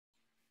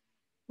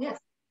Yes.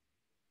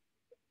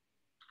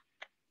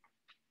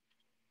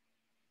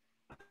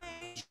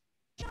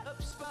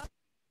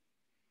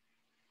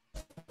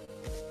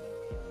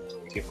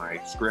 Get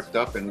my script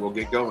up and we'll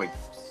get going.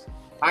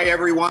 Hi,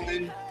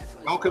 everyone.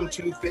 Welcome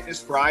to Fitness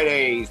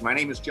Fridays. My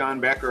name is John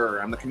Becker.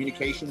 I'm the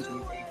Communications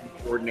and Engagement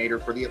Coordinator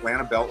for the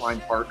Atlanta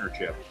Beltline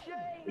Partnership.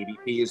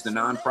 ABP is the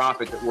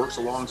nonprofit that works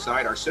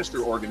alongside our sister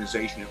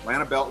organization,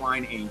 Atlanta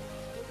Beltline, Inc.,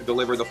 to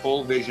deliver the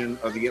full vision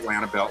of the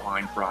Atlanta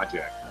Beltline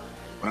Project.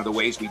 One of the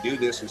ways we do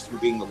this is through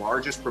being the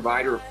largest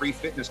provider of free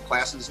fitness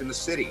classes in the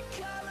city.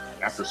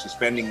 After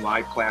suspending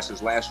live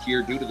classes last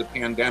year due to the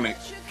pandemic,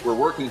 we're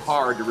working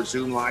hard to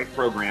resume live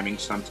programming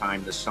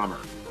sometime this summer.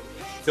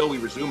 Until we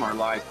resume our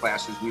live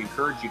classes, we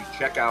encourage you to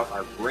check out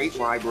our great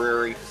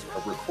library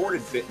of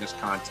recorded fitness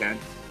content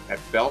at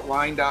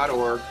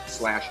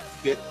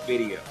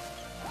beltline.org/fitvideo.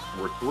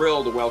 We're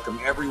thrilled to welcome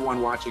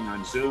everyone watching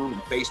on Zoom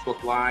and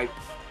Facebook Live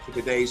to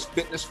today's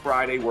Fitness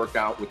Friday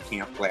workout with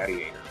Camp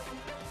Gladiator.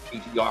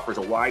 PG offers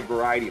a wide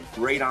variety of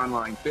great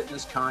online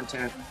fitness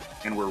content,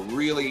 and we've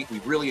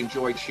really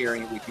enjoyed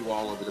sharing it with you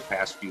all over the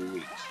past few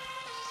weeks.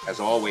 As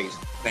always,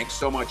 thanks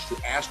so much to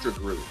Astra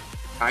Group,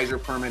 Kaiser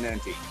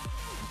Permanente,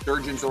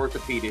 Surgeons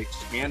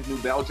Orthopedics, and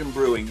New Belgium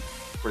Brewing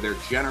for their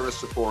generous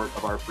support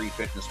of our free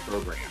fitness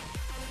program.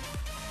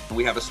 And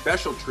we have a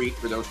special treat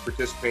for those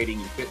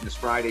participating in Fitness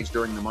Fridays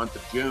during the month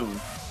of June.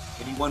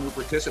 Anyone who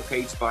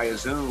participates via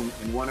Zoom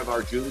in one of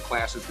our June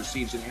classes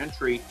receives an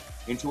entry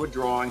into a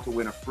drawing to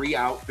win a free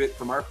outfit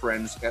from our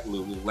friends at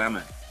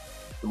Lululemon.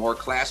 The more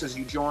classes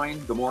you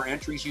join, the more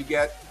entries you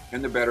get,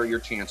 and the better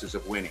your chances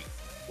of winning.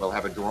 We'll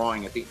have a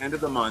drawing at the end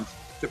of the month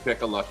to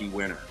pick a lucky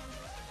winner.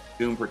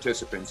 Zoom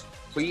participants,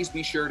 please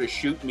be sure to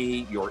shoot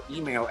me your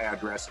email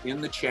address in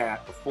the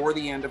chat before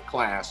the end of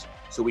class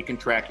so we can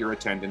track your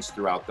attendance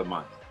throughout the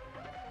month.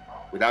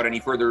 Without any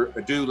further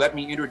ado, let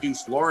me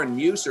introduce Lauren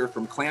Muser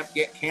from Camp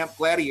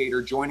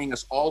Gladiator, joining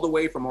us all the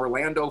way from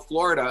Orlando,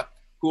 Florida,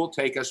 who will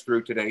take us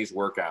through today's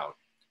workout.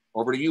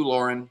 Over to you,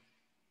 Lauren.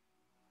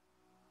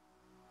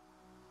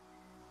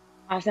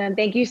 Awesome.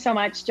 Thank you so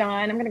much,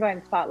 John. I'm going to go ahead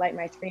and spotlight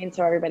my screen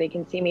so everybody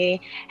can see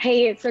me.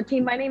 Hey, so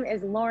team, my name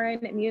is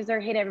Lauren Muser.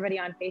 Hey to everybody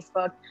on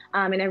Facebook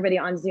and everybody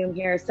on Zoom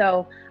here.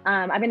 So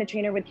I've been a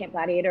trainer with Camp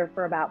Gladiator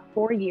for about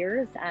 4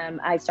 years.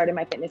 I started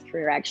my fitness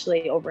career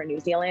actually over in New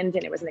Zealand,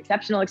 and it was an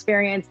exceptional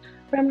experience.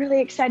 But I'm really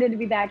excited to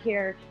be back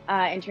here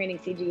and training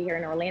CG here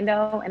in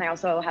Orlando. And I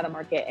also have a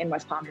market in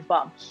West Palm as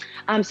well.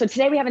 So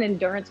today we have an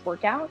endurance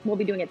workout. We'll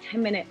be doing a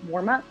 10-minute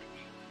warm-up.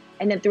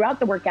 And then throughout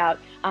the workout,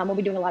 we'll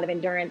be doing a lot of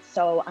endurance.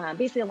 So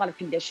basically a lot of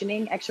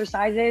conditioning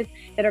exercises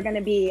that are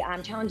gonna be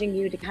challenging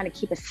you to kind of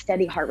keep a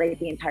steady heart rate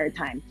the entire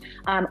time.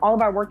 All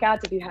of our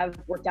workouts, if you have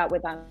worked out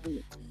with,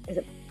 is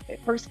it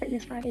First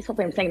Fitness Fridays?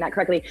 Hopefully I'm saying that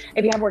correctly.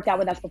 If you have worked out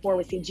with us before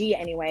with CG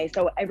anyway,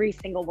 so every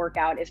single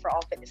workout is for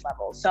all fitness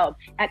levels. So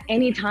at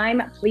any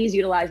time, please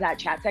utilize that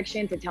chat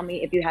section to tell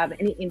me if you have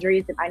any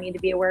injuries that I need to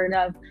be aware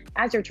of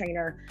as your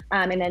trainer.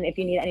 And then if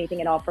you need anything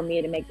at all from me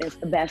to make this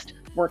the best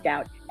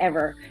workout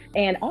ever.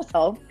 And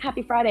also,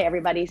 happy Friday,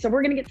 everybody. So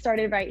we're gonna get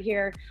started right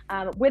here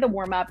with a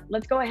warm up.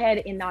 Let's go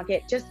ahead and knock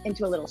it just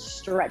into a little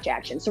stretch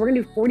action. So we're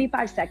gonna do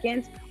 45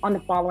 seconds on the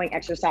following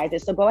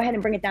exercises. So go ahead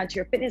and bring it down to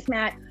your fitness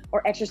mat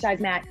or exercise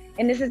mat.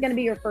 And this is gonna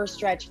be your first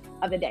stretch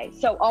of the day.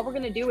 So all we're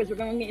gonna do is we're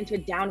going to get into a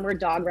downward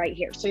dog right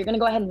here. So you're gonna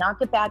go ahead and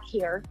knock it back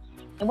here.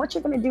 And what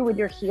you're gonna do with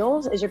your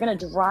heels is you're gonna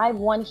drive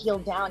one heel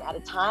down at a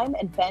time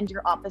and bend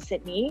your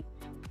opposite knee.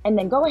 And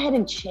then go ahead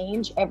and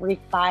change every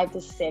 5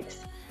 to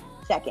 6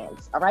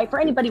 seconds. All right, for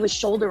anybody with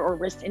shoulder or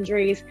wrist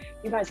injuries,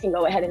 you guys can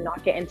go ahead and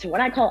knock it into what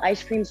I call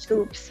ice cream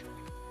scoops.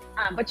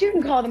 But you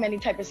can call them any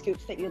type of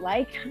scoops that you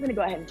like. I'm gonna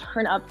go ahead and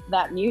turn up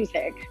that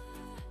music.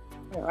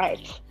 All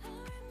right.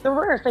 So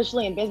we're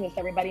officially in business,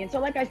 everybody. And so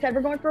like I said,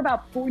 we're going for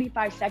about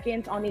 45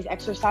 seconds on these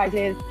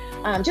exercises,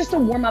 just to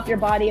warm up your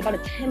body, about a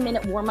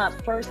 10-minute warm up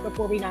first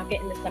before we knock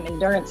it into some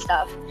endurance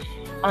stuff.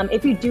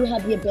 If you do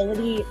have the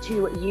ability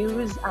to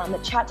use the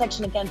chat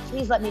section again,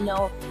 please let me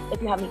know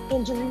if you have any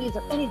injuries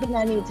or anything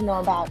I need to know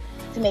about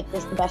to make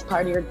this the best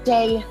part of your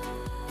day.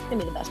 It's gonna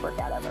be the best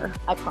workout ever,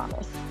 I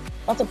promise.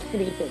 That's a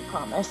pretty big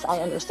promise, I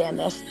understand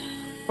this.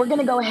 We're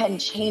gonna go ahead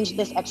and change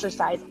this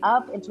exercise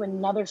up into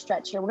another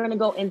stretch here. We're gonna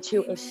go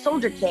into a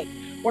soldier kick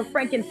or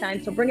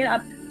Frankenstein. So bring it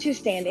up to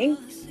standing.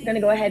 You're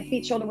gonna go ahead,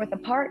 feet shoulder width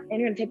apart, and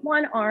you're gonna take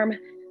one arm,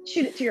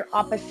 shoot it to your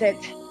opposite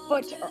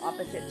foot or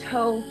opposite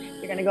toe.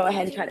 You're gonna go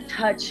ahead and try to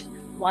touch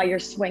while you're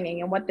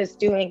swinging. And what this is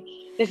doing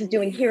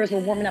here is we're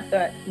warming up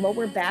the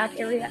lower back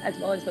area as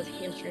well as those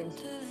hamstrings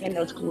and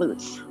those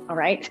glutes, all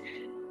right?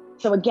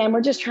 So again,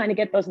 we're just trying to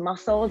get those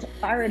muscles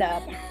fired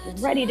up,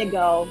 ready to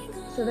go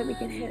so that we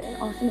can hit an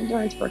awesome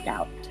endurance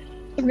workout. So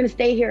we're gonna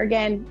stay here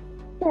again,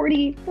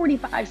 40,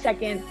 45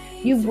 seconds.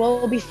 You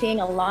will be seeing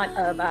a lot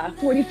of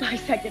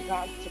 45-second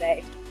rounds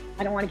today.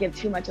 I don't wanna give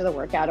too much of the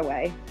workout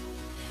away.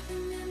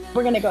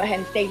 We're gonna go ahead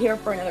and stay here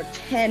for another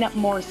 10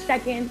 more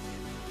seconds.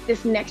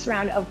 This next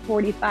round of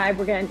 45,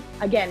 we're gonna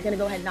go ahead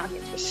and knock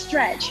it to a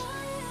stretch.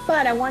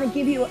 But I wanna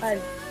give you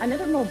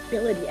another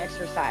mobility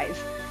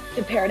exercise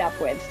to pair it up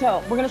with.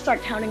 So we're gonna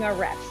start counting our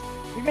reps.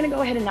 you're gonna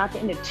go ahead and knock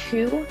it into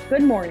 2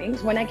 good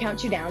mornings when I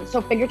count you down.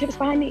 So fingertips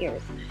behind the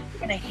ears.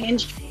 You're gonna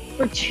hinge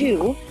for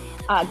 2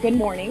 good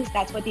mornings.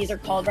 That's what these are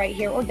called right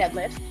here, or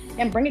deadlifts.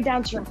 And bring it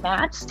down to your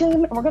mat,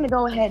 team. We're gonna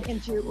go ahead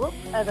into,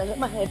 as I hit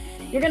my head,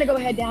 you're gonna go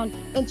ahead down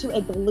into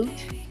a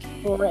glute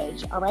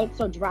bridge, all right?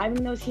 So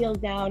driving those heels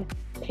down,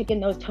 picking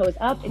those toes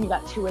up, and you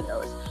got 2 of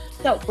those.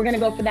 So we're gonna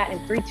go for that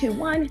in 3, 2,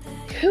 1,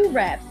 2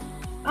 reps.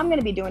 I'm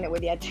gonna be doing it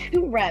with you.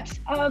 2 reps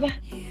of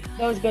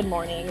those good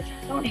mornings.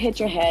 Don't hit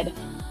your head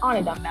on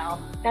a dumbbell.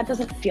 That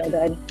doesn't feel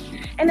good.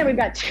 And then we've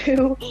got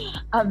 2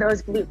 of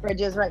those glute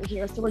bridges right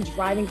here. So we're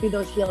driving through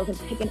those heels and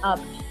picking up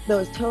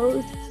those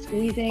toes,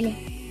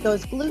 squeezing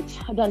those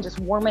glutes. Again, just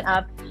warming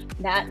up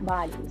that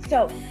body.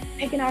 So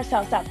picking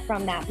ourselves up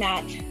from that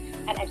mat,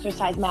 that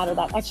exercise mat, or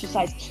that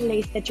exercise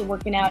place that you're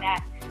working out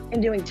at,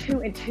 and doing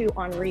 2 and 2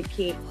 on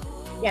repeat.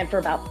 Again, for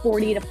about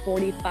 40 to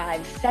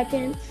 45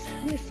 seconds.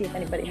 Let me see if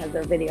anybody has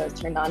their videos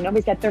turned on.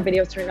 Nobody's got their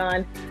videos turned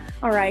on.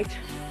 All right.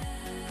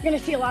 You're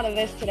gonna see a lot of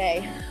this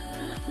today.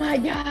 My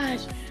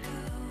gosh.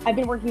 I've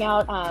been working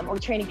out or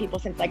training people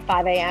since like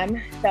 5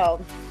 a.m.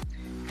 So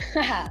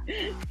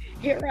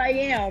here I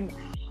am.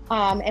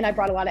 And I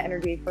brought a lot of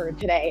energy for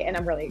today, and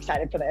I'm really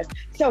excited for this.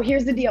 So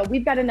here's the deal.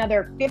 We've got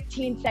another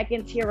 15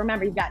 seconds here.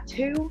 Remember, you've got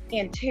 2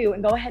 and 2,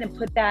 and go ahead and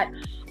put that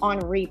on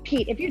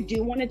repeat. If you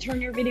do want to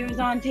turn your videos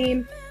on,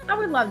 team, I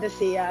would love to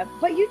see you,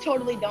 but you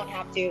totally don't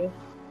have to.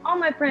 All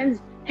my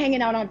friends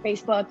hanging out on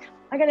Facebook,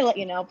 I got to let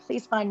you know,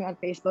 please find me on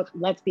Facebook.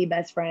 Let's be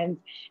best friends.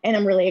 And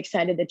I'm really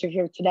excited that you're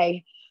here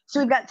today. So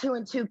we've got 2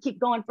 and 2, keep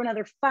going for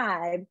another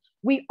 5.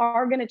 We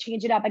are going to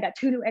change it up. I got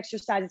 2 new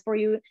exercises for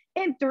you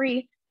in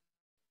 3,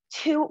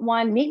 2,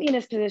 1, meet me in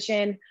this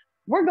position.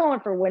 We're going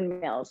for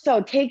windmills.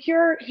 So take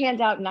your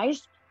hands out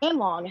nice and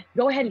long.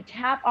 Go ahead and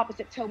tap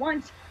opposite toe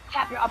once,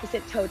 tap your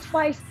opposite toe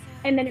twice,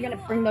 and then you're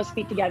gonna bring those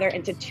feet together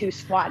into 2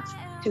 squats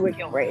to a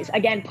heel raise.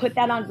 Again, put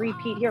that on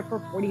repeat here for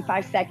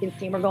 45 seconds.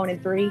 Team, we're going in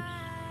 3,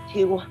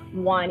 2,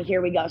 1,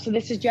 here we go. So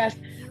this is just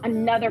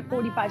another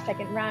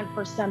 45-second round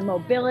for some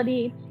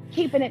mobility,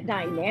 keeping it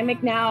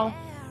dynamic now.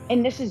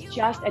 And this is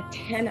just a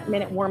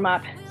 10-minute warm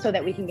up so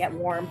that we can get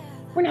warm.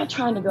 We're not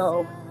trying to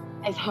go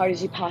as hard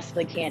as you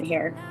possibly can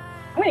here.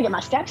 I'm gonna get my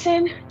steps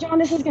in. John,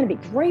 this is gonna be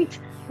great.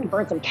 I'm gonna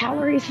burn some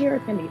calories here.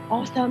 It's gonna be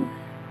awesome.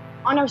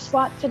 On our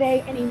squats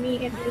today, any knee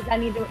injuries I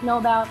need to know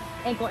about,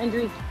 ankle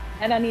injuries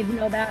that I need to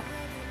know about,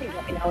 please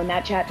let me know in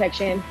that chat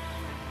section.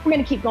 We're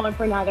gonna keep going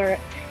for another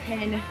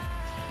 10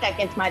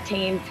 seconds, my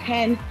team,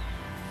 10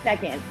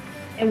 seconds.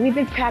 And we've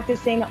been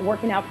practicing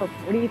working out for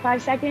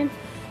 45 seconds.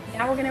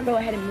 Now we're gonna go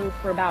ahead and move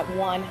for about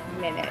 1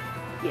 minute.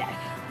 Yes,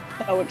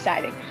 so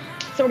exciting.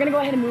 So we're gonna go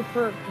ahead and move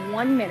for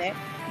 1 minute.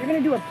 You're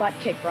gonna do a butt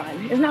kick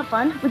run. Isn't that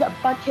fun? We got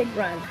butt kick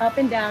runs up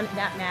and down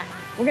that mat.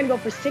 We're gonna go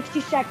for 60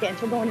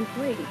 seconds. We're going in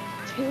 3,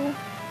 2,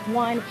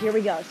 1, here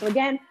we go. So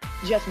again,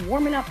 just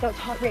warming up those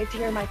heart rates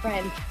here, my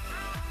friends.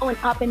 Going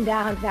up and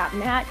down that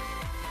mat.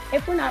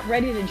 If we're not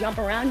ready to jump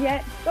around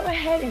yet, go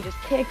ahead and just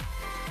kick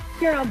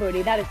your own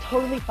booty. That is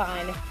totally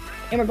fine.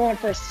 And we're going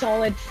for a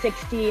solid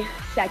 60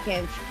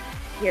 seconds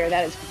here.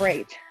 That is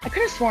great. I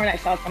could have sworn I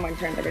saw someone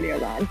turn their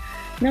videos on.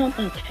 No,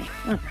 okay,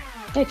 all right.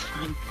 It's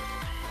fine.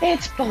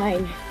 It's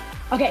fine.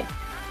 Okay,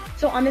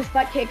 so on this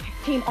butt kick,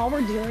 team, all we're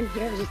doing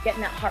here is just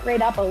getting that heart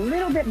rate up a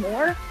little bit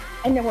more,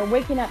 and then we're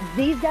waking up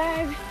these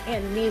guys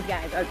and these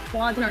guys, our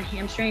quads and our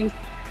hamstrings,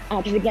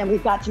 because again,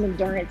 we've got some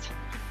endurance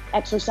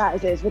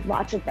exercises with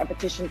lots of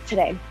repetitions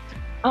today.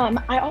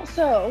 I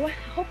also,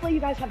 hopefully you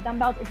guys have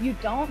dumbbells. If you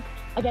don't,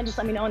 again, just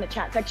let me know in the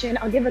chat section.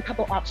 I'll give a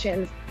couple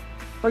options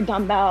for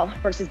dumbbell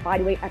versus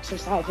bodyweight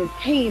exercises.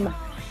 Team,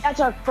 that's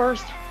our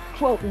first,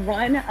 quote,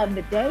 run of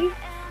the day.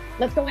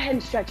 Let's go ahead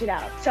and stretch it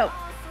out. So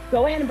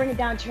go ahead and bring it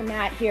down to your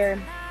mat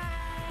here.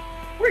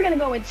 We're gonna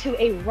go into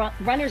a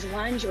runner's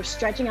lunge or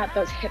stretching out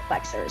those hip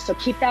flexors. So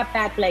keep that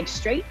back leg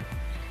straight.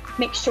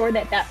 Make sure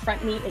that that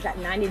front knee is at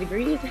 90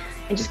 degrees,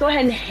 and just go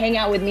ahead and hang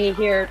out with me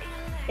here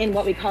in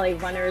what we call a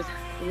runner's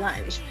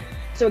lunge.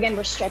 So again,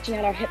 we're stretching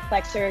out our hip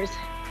flexors.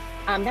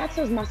 That's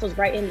those muscles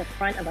right in the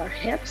front of our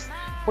hips,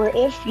 where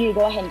if you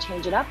go ahead and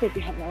change it up, if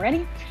you haven't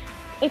already,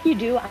 if you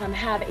do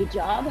have a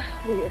job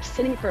where you're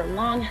sitting for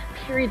long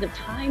periods of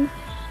time,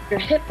 your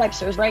hip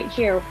flexors right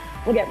here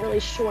will get really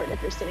short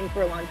if you're sitting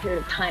for a long period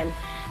of time.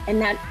 And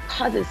that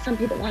causes some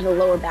people a lot of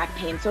lower back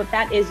pain. So if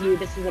that is you,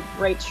 this is a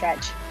great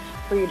stretch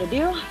for you to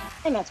do.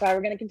 And that's why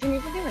we're gonna continue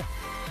to do it.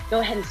 Go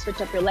ahead and switch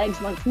up your legs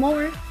once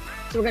more.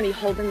 So we're gonna be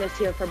holding this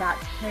here for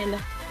about 10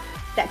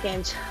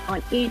 seconds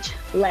on each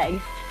leg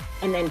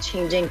and then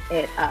changing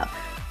it up.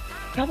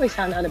 Probably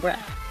sound out of breath.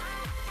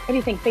 What do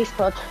you think,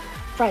 Facebook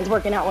friends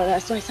working out with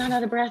us? Do I sound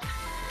out of breath?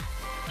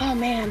 Oh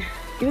man,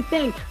 you would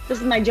think this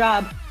is my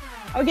job.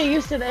 I'll get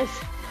used to this,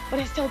 but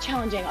it's still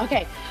challenging.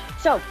 Okay,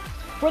 so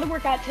for the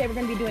workout today, we're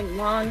gonna be doing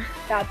long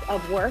bouts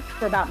of work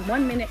for about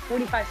 1 minute,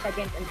 45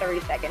 seconds, and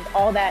 30 seconds,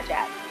 all that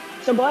jazz.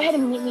 So go ahead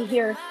and meet me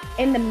here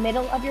in the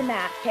middle of your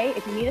mat, okay?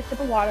 If you need a sip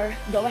of water,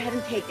 go ahead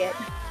and take it,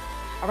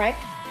 all right?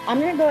 I'm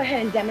gonna go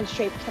ahead and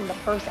demonstrate some of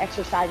the first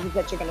exercises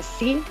that you're gonna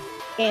see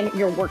in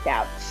your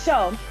workout.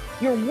 So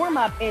your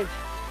warm-up is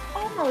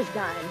almost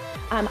done.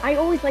 I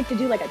always like to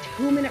do like a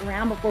 2-minute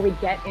round before we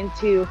get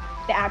into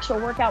the actual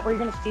workout, where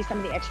you're gonna see some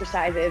of the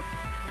exercises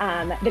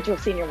that you'll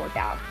see in your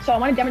workout. So I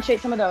wanna demonstrate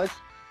some of those.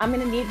 I'm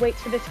gonna need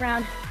weights for this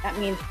round. That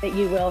means that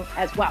you will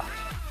as well.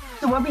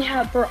 So what we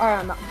have for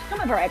some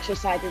of our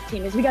exercises,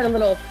 team, is we got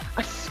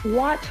a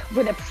squat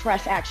with a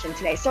press action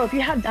today. So if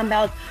you have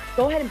dumbbells,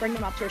 go ahead and bring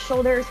them up to your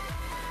shoulders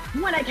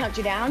when I count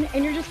you down,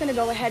 and you're just gonna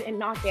go ahead and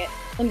knock it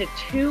into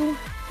 2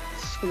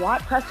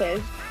 squat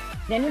presses.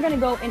 Then you're gonna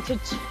go into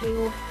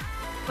 2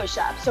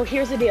 push-ups. So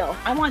here's the deal.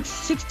 I want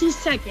 60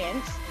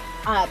 seconds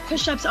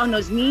push-ups on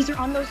those knees or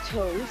on those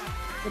toes.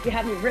 If you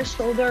have any wrist,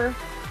 shoulder,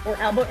 or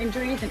elbow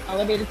injuries, an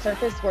elevated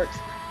surface works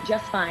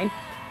just fine.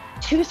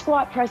 2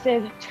 squat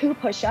presses, 2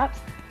 push-ups.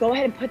 Go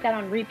ahead and put that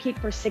on repeat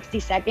for 60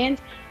 seconds,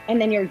 and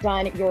then you're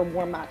done your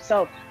warm-up.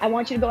 So I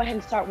want you to go ahead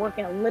and start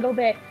working a little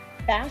bit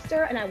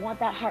faster, and I want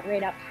that heart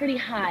rate up pretty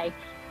high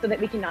so that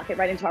we can knock it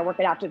right into our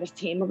workout after this,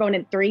 team. We're going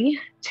in 3,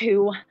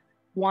 2,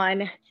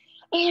 1,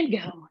 and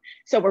go.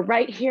 So we're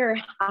right here,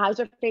 eyes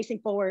are facing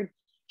forward,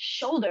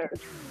 shoulders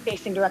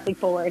facing directly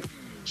forward,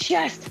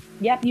 chest,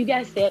 yep, you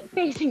guessed it,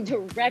 facing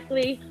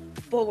directly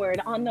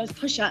forward on those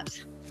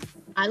push-ups.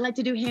 I like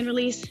to do hand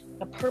release.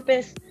 The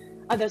purpose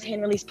of those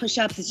hand release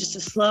push-ups is just to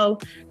slow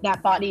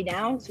that body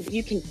down so that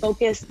you can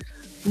focus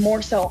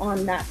more so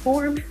on that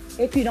form.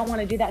 If you don't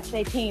want to do that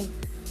today, team,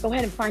 go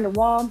ahead and find a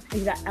wall and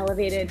do that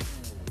elevated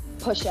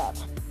push-up.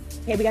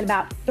 Okay, we got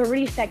about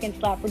 30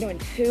 seconds left. We're doing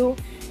 2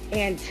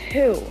 and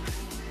 2.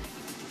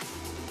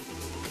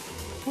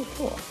 Oh,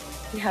 cool.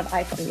 We have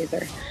iPhone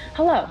user.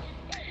 Hello.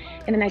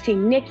 And then I see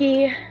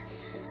Nikki,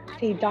 I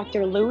see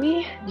Dr.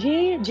 Louie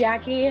G,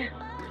 Jackie,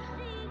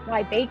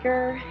 Y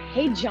Baker.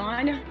 Hey,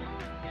 John.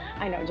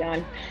 I know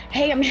John.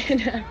 Hey,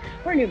 Amanda.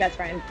 We're new best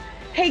friends.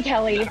 Hey,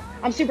 Kelly.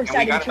 I'm super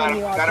excited to join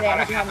you all today. We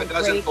got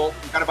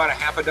about a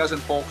half a dozen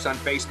folks on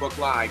Facebook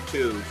Live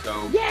too.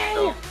 So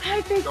yay!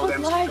 Hi, Facebook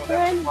Live,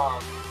 friends.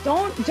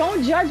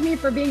 Don't judge me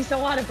for being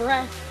so out of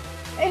breath.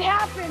 It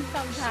happens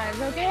sometimes,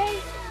 okay?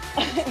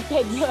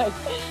 Okay, good.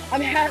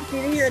 I'm happy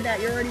to hear that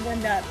you're already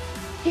warmed up.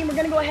 Team, we're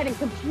gonna go ahead and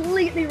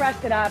completely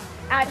rest it up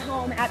at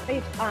home,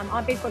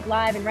 on Facebook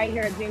Live, and right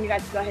here at Zoom. You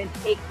guys can go ahead and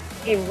take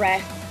a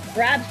rest,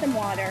 grab some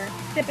water,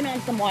 sipping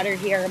on some water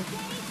here.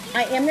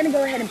 I am gonna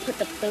go ahead and put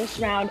the first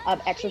round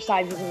of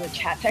exercises in the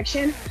chat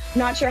section.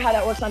 Not sure how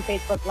that works on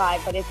Facebook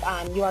Live, but if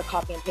you are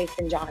copy and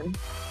pasting, John,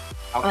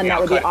 that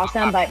would be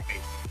awesome. But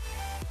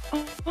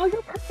oh,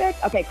 you're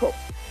perfect. Okay, cool.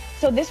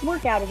 So this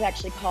workout is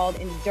actually called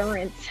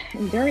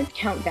Endurance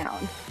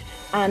Countdown.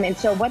 And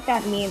so what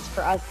that means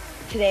for us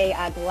today,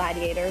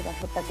 gladiators, I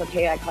hope that's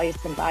okay. I call you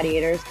some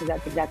gladiators because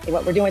that's exactly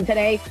what we're doing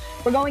today.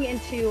 We're going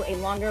into a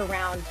longer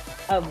round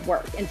of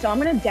work. And so I'm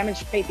gonna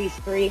demonstrate these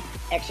 3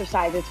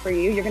 exercises for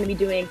you. You're gonna be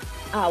doing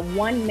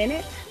 1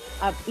 minute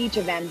of each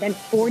of them, then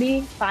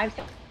 45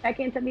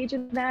 seconds of each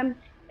of them,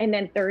 and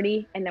then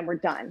 30, and then we're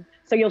done.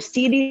 So you'll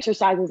see these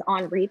exercises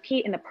on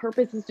repeat, and the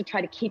purpose is to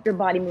try to keep your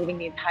body moving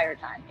the entire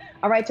time.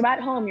 All right, so at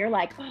home, you're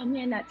like, oh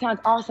man, that sounds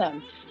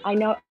awesome. I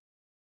know.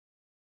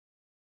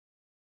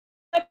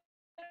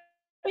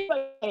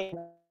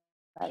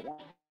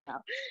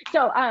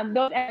 So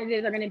those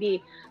exercises are gonna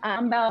be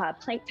dumbbell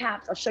plank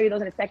taps. I'll show you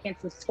those in a second,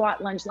 some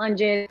squat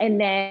lunges, and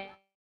then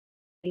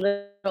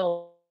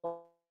little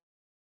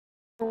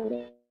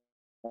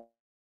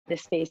the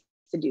space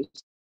to do.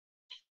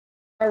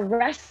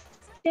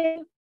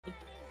 Resting,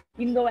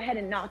 you can go ahead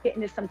and knock it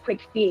into some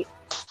quick feet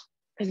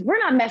because we're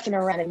not messing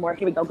around anymore.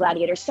 Here we go,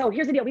 gladiators. So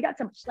here's the deal. We got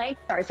some plank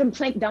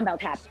dumbbell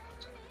taps.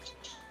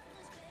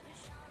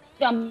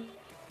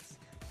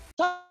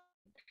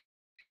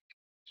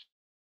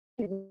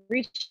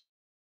 Reach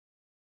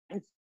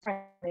in front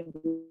of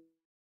you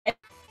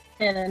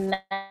and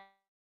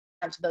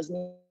to those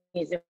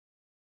knees.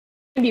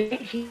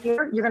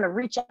 Here, you're gonna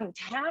reach up and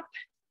tap.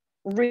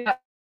 1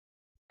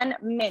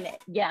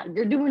 minute. Yeah,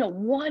 you're doing a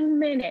 1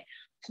 minute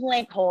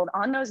plank hold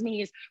on those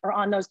knees or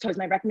on those toes.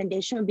 My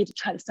recommendation would be to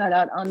try to start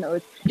out on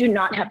those. Do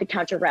not have to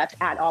count your reps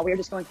at all. We're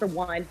just going for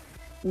 1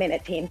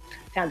 minute, team.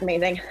 Sounds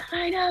amazing.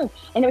 I know.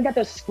 And then we got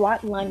those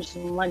squat lunges.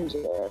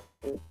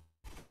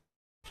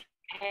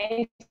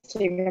 Okay, so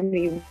you're gonna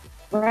be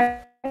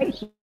right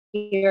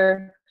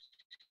here.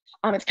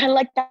 It's kind of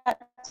like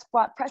that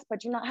squat press,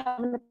 but you're not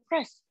having the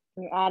press.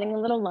 You're adding a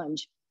little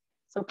lunge.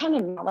 So kind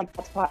of not like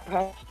that squat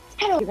press. It's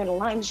kind of you're gonna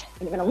lunge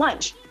and you're gonna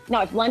lunge.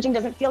 Now, if lunging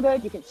doesn't feel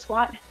good, you can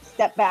squat,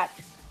 step back.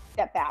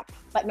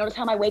 But notice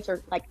how my weights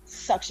are like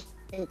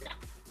suctioning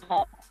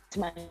up to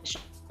my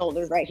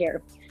shoulders right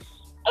here.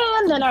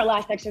 And then our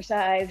last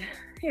exercise.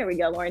 Here we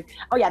go, Lauren.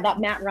 Oh yeah,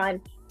 that mat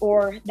run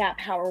or that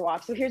power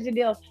walk. So here's the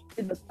deal.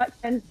 The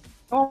buttons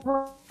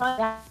over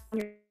at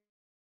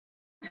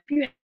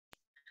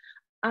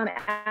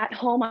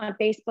home on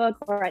Facebook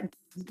or at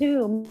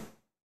Zoom,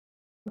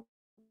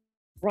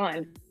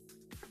 run.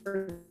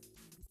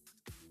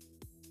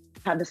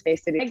 Have the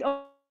space to do.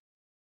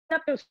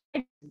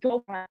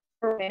 Go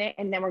for a minute,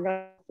 and then we're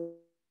going to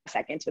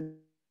seconds with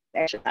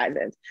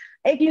exercises.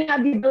 If you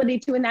have the ability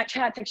to in that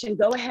chat section,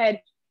 go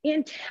ahead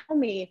and tell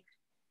me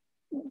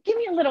give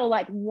me a little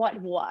like what,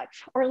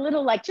 or a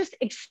little like just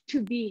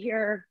to be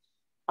here,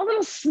 a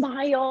little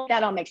smile.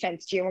 That all makes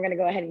sense to you. We're gonna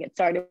go ahead and get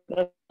started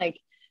with like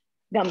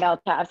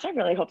dumbbell taps. I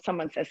really hope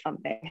someone says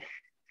something.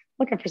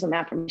 Looking for some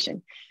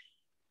affirmation.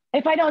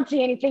 If I don't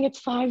see anything, it's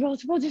fine.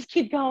 We'll just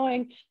keep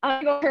going.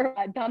 I'll go for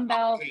a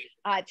dumbbell.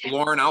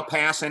 Lauren, I'll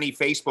pass any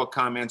Facebook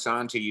comments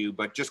on to you,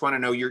 but just want to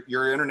know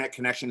your internet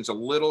connection is a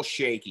little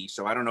shaky.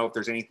 So I don't know if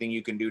there's anything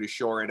you can do to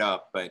shore it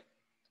up, but.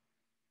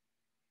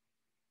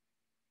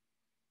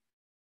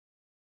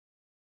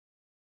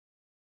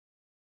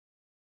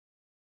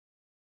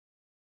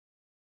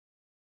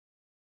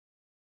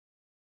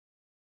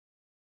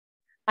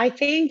 I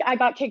think I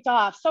got kicked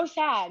off. So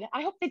sad.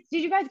 I hope that,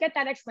 did you guys get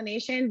that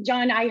explanation?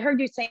 John, I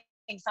heard you saying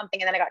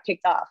something and then I got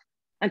kicked off,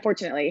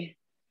 unfortunately.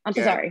 I'm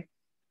so sorry.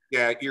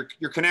 Yeah,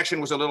 your connection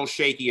was a little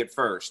shaky at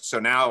first. So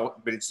now,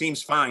 but it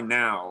seems fine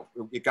now.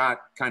 It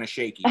got kind of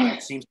shaky, but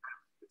it seems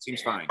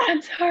fine.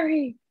 I'm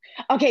sorry.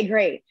 Okay,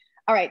 great.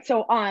 All right,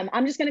 so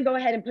I'm just gonna go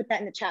ahead and put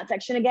that in the chat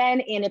section again.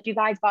 And if you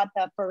guys got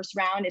the first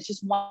round, it's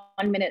just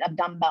 1 minute of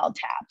dumbbell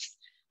taps.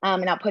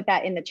 And I'll put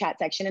that in the chat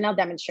section and I'll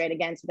demonstrate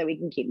again so that we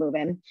can keep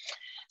moving.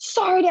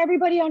 Sorry to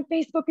everybody on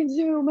Facebook and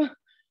Zoom.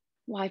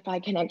 Wi-Fi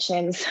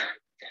connections,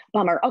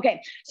 bummer.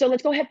 Okay, so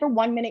let's go ahead for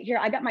 1 minute here.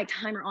 I got my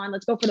timer on.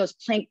 Let's go for those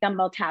plank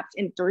dumbbell taps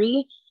in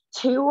 3,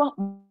 2,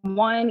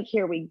 1.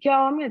 Here we go.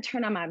 I'm gonna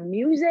turn on my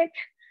music.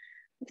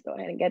 Let's go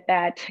ahead and get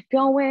that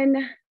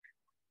going.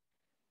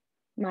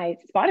 My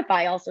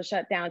Spotify also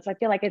shut down, so I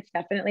feel like it's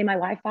definitely my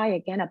Wi-Fi.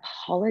 Again,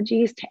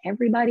 apologies to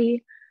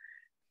everybody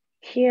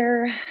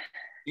here.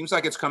 Seems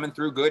like it's coming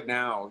through good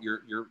now.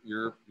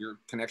 Your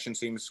connection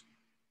seems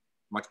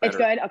much better. It's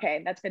good.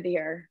 Okay, that's good to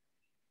hear.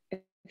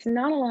 It's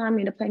not allowing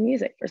me to play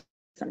music for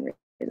some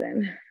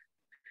reason.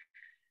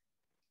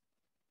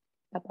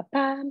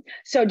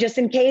 So just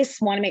in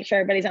case, want to make sure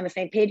everybody's on the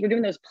same page. We're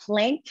doing those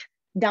planked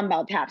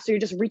dumbbell taps. So you're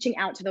just reaching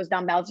out to those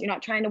dumbbells. You're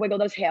not trying to wiggle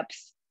those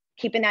hips,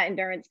 keeping that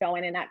endurance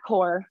going in that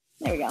core.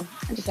 There we go.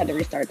 I just had to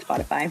restart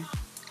Spotify.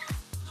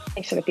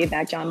 Thanks for the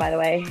feedback, John, by the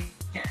way.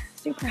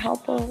 Super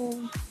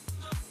helpful.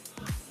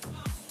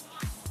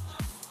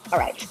 All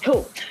right,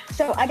 cool.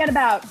 So I got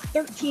about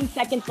 13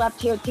 seconds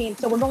left here, team.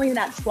 So we're going to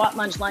that squat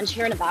lunge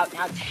here in about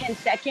now 10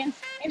 seconds.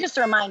 And just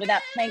a reminder,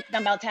 that plank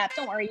dumbbell tap,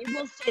 don't worry, you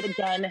will see it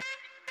again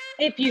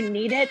if you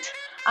need it.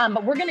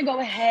 But we're gonna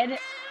go ahead,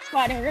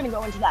 squatting, we're gonna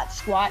go into that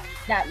squat,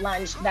 that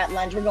lunge.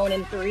 We're going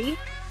in 3,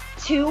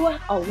 2,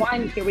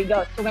 1, here we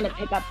go. So we're gonna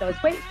pick up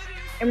those weights.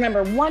 And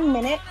remember, 1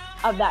 minute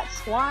of that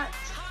squat,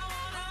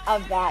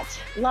 of that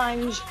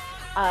lunge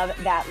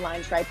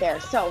right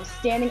there. So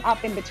standing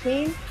up in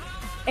between.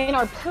 And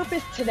our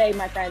purpose today,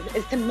 my friends,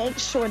 is to make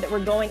sure that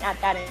we're going at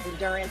that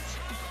endurance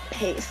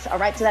pace, all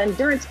right? So that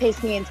endurance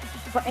pace means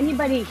for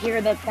anybody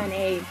here that's done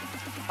a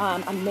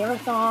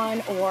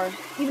marathon or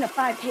even a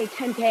 5K,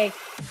 10K,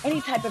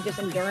 any type of just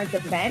endurance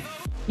event,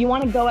 you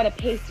wanna go at a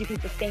pace you can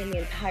sustain the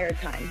entire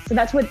time. So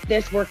that's what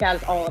this workout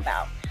is all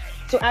about.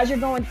 So as you're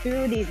going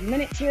through these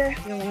minutes here,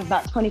 we only have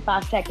about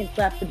 25 seconds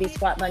left for these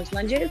squat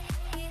lunges.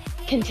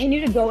 Continue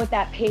to go with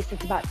that pace.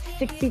 It's about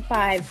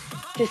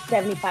 65 to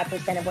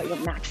 75% of what your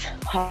max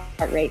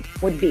heart rate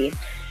would be.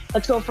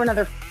 Let's go for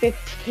another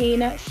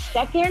 15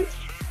 seconds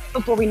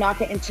before we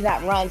knock it into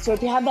that run. So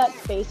if you have that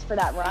space for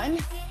that run,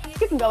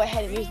 you can go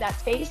ahead and use that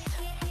space,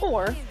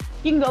 or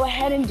you can go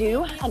ahead and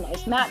do a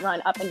nice mat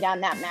run up and down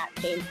that mat,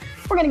 team.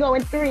 We're gonna go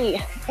in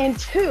 3 and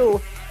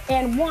 2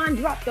 and 1,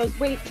 drop those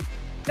weights.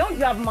 Don't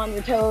drop them on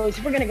your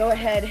toes. We're gonna go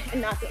ahead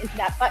and knock it into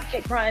that butt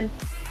kick run,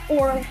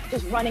 or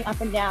just running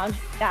up and down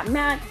that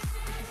mat,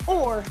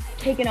 or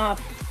taking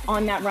off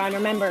on that run.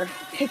 Remember,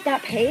 pick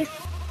that pace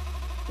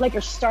like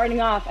you're starting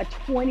off a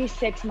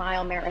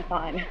 26-mile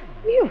marathon.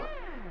 Whew.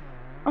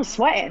 I'm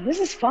sweating. This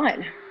is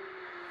fun.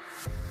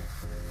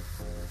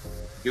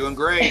 Doing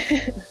great.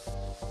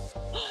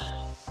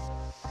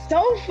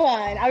 So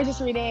fun. I was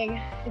just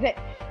reading, is it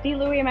D.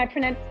 Louis? Am I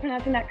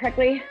pronouncing that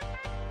correctly?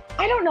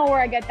 I don't know where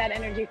I get that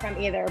energy from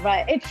either,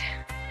 but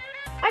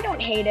I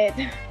don't hate it.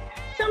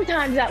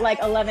 Sometimes at like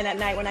 11 at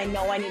night when I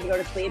know I need to go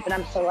to sleep and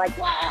I'm so like,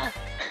 wow.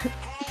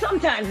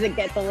 Sometimes it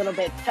gets a little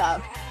bit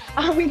tough.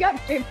 We got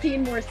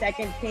 15 more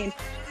seconds, team.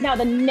 Now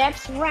the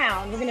next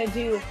round, we're gonna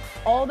do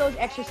all those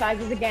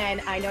exercises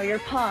again. I know you're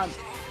pumped,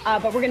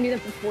 but we're gonna do them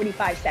for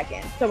 45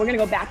 seconds. So we're gonna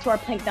go back to our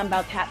plank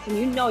dumbbell taps, and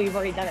you know you've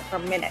already done it for a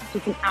minute. So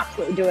you can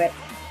absolutely do it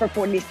for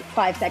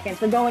 45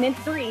 seconds. We're going in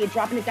 3,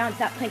 dropping it down to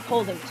that plank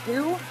hold in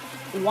 2,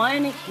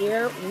 1,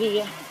 here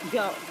we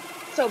go.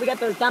 So we got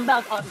those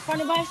dumbbells out in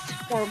front of us,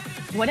 or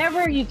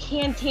whatever you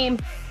can, team,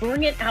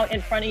 bring it out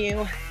in front of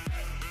you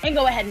and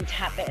go ahead and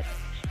tap it.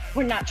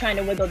 We're not trying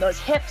to wiggle those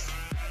hips.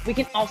 We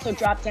can also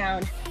drop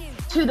down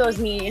to those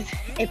knees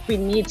if we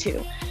need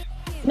to.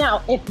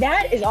 Now, if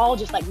that is all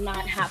just like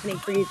not happening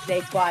for you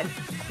today, squad,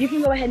 you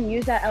can go ahead and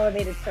use that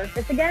elevated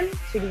surface again. So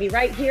you can be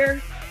right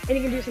here, and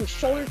you can do some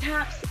shoulder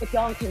taps if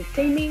y'all can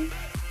see me.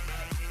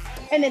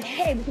 And then,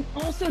 hey, we can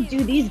also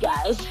do these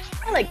guys.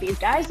 I like these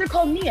guys. They're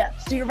called knee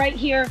ups. So you're right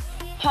here,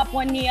 pop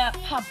one knee up,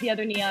 pop the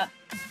other knee up,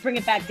 bring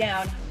it back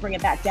down, bring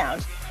it back down.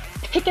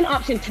 Pick an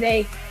option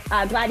today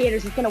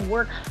gladiators is gonna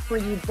work for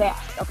you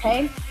best,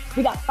 okay?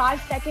 We got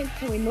 5 seconds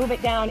till we move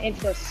it down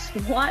into those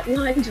squat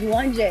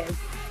lunges,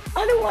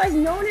 otherwise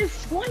known as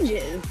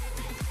squunges.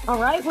 All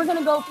right, we're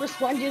gonna go for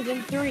squunges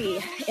in 3,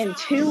 and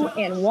 2,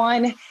 and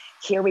 1.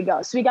 Here we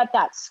go. So we got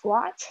that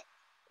squat,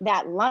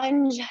 that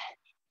lunge,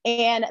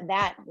 and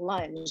that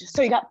lunge.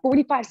 So you got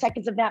 45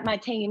 seconds of that, my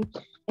team.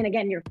 And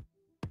again, you're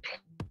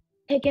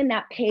picking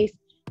that pace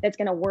that's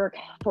gonna work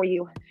for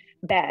you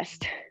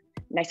best.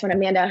 Nice one,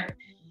 Amanda.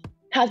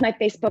 How's my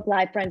Facebook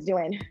Live friends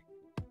doing?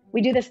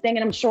 We do this thing,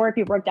 and I'm sure if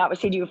you've worked out with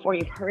CG before,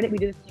 you've heard it. We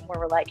do this thing where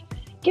we're like,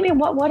 give me a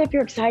what if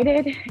you're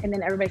excited, and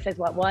then everybody says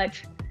what.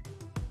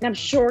 And I'm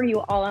sure you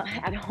all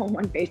at home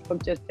on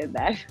Facebook just did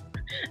that.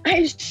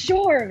 I'm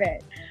sure of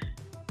it.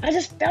 I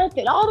just felt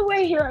it all the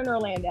way here in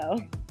Orlando.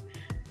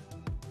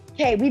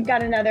 Okay, we've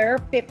got another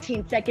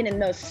 15 seconds in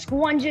those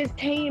squunges,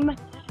 team.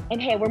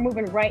 And hey, we're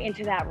moving right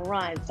into that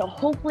run. So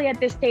hopefully at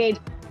this stage,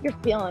 you're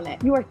feeling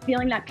it. You are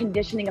feeling that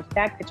conditioning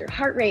effect, that your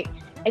heart rate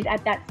is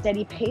at that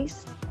steady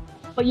pace,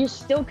 but you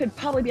still could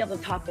probably be able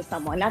to talk to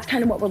someone. That's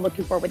kind of what we're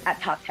looking for with that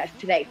top test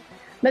today.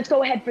 Let's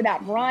go ahead for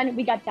that run.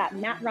 We got that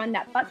mat run,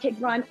 that butt kick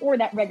run, or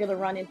that regular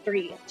run in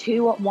 3,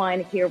 2,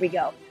 1, here we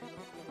go.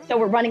 So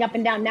we're running up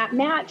and down that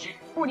mat,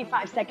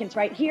 45 seconds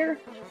right here.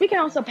 We can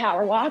also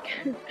power walk.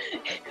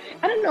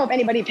 I don't know if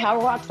anybody power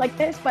walks like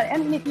this, but I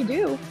mean, if you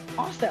do,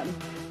 awesome.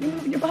 You're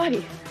moving your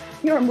body.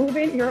 You're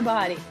moving your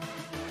body.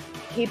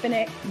 Keeping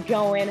it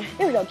going.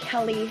 There we go,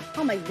 Kelly.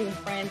 All my Zoom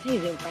friends. Hey,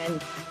 Zoom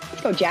friends.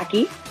 Let's go,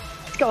 Jackie.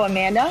 Let's go,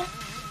 Amanda.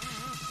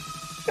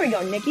 Here we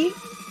go, Nikki.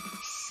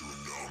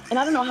 And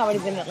I don't know how it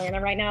is in Atlanta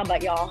right now,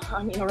 but y'all,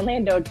 I mean,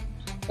 Orlando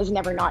is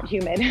never not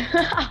humid.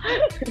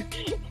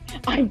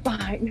 I'm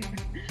fine.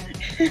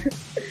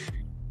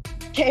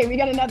 Okay, we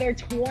got another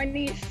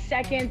 20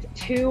 seconds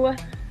to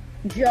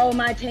go,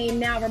 my team.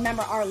 Now,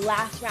 remember, our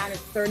last round is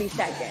 30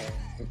 seconds.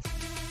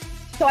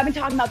 So I've been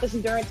talking about this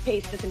endurance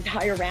pace this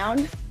entire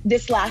round.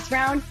 This last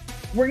round,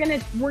 we're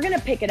gonna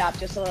pick it up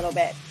just a little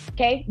bit.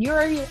 Okay, you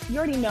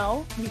already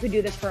know you could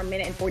do this for 1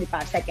 minute and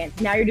 45 seconds.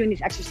 Now you're doing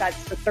these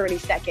exercises for 30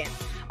 seconds.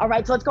 All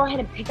right, so let's go ahead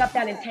and pick up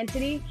that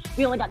intensity.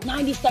 We only got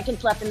 90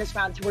 seconds left in this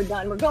round till we're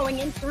done. We're going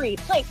in 3,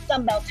 plank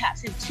dumbbell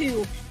taps in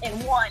 2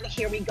 and 1.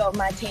 Here we go,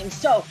 my team.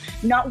 So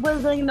not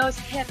wiggling those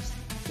hips,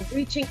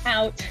 reaching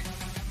out.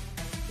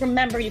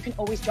 Remember, you can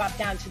always drop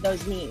down to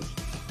those knees.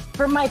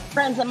 For my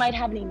friends that might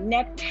have any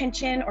neck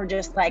tension or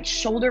just like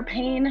shoulder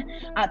pain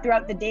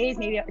throughout the days,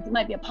 maybe it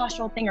might be a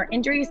postural thing or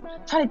injuries,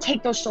 try to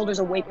take those shoulders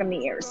away from the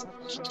ears.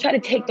 Try to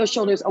take those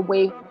shoulders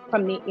away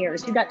from the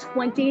ears. You've got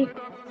 20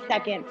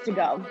 seconds to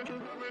go.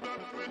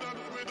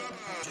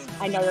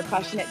 I know you're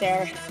crushing it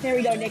there. There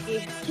we go,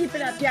 Nikki. Keep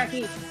it up,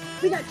 Jackie.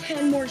 We got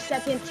 10 more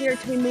seconds here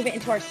till we move it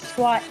into our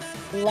squat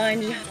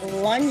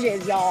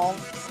lunges, y'all.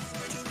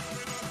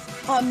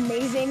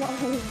 Amazing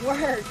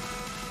work.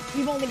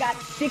 We've only got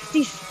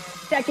 60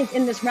 seconds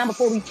in this round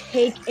before we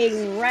take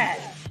a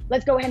rest.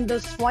 Let's go ahead and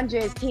those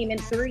squunges, team, in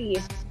 3,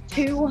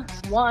 2,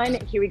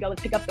 1. Here we go.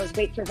 Let's pick up those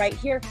weights right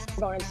here.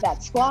 We're going into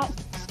that squat,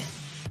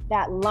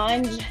 that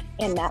lunge,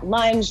 and that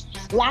lunge.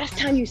 Last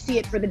time you see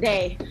it for the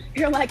day,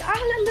 you're like,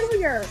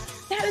 hallelujah,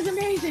 that is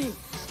amazing.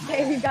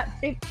 Okay, we've got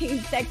 15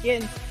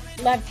 seconds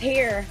left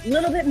here. A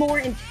little bit more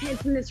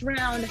intense in this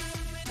round,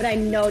 but I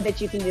know that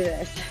you can do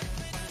this.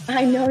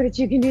 I know that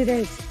you can do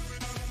this.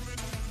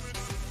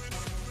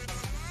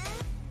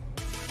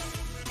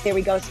 There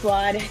we go,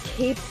 squad.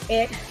 Keep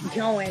it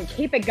going.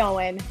 Keep it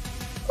going.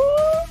 Woo!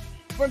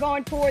 We're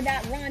going for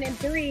that run in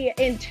 3,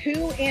 in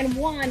 2, and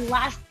 1.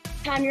 Last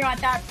time you're at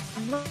that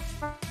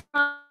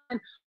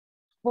run,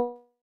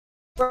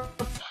 we're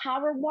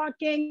power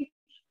walking.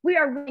 We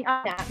are running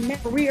on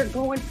that. We are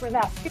going for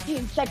that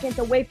 15 seconds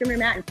away from your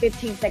mat and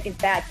 15 seconds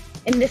back.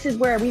 And this is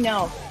where we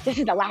know this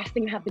is the last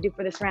thing you have to do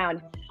for this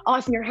round.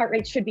 Awesome, your heart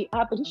rate should be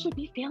up, but you should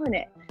be feeling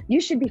it.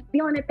 You should be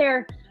feeling it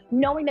there,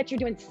 knowing that you're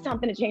doing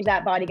something to change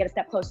that body, get a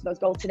step closer to those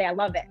goals today. I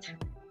love it.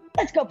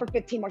 Let's go for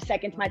 15 more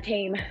seconds, my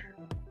team.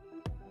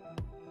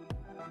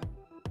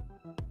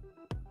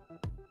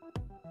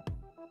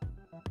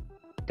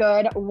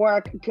 Good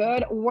work,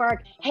 good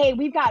work. Hey,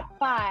 we've got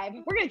 5.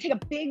 We're gonna take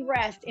a big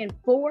rest in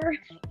 4,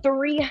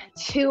 3,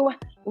 2,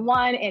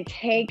 1, and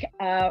take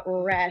a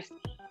rest.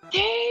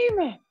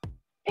 Team,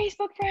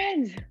 Facebook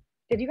friends,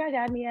 did you guys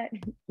add me yet?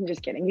 I'm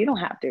just kidding, you don't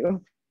have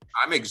to.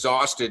 I'm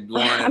exhausted,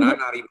 Lauren, and I'm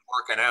not even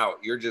working out.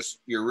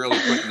 You're really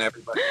putting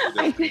everybody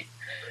through this.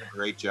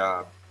 Great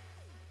job.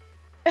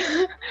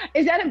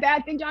 Is that a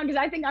bad thing, John? Because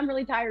I think I'm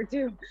really tired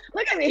too.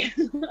 Look at me.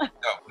 No,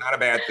 not a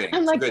bad thing.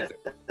 I'm like, it's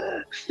a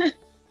good thing.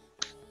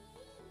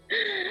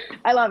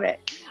 I love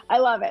it. I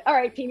love it. All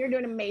right, team, you're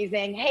doing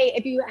amazing. Hey,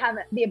 if you have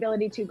the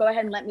ability to, go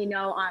ahead and let me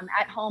know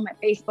at home at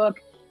Facebook.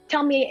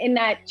 Tell me in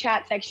that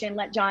chat section,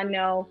 let John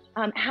know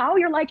how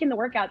you're liking the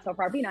workout so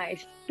far. Be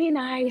nice. Be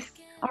nice.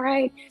 All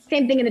right.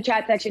 Same thing in the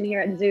chat section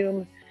here at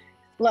Zoom.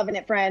 Loving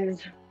it,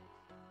 friends.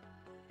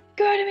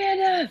 Good,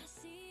 Amanda.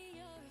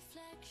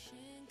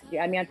 You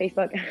add me on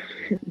Facebook?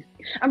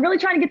 I'm really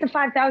trying to get to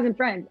 5,000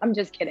 friends. I'm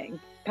just kidding.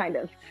 Kind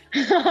of.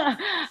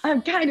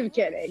 I'm kind of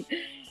kidding.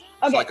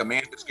 It's like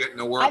Amanda's getting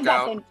a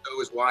workout, and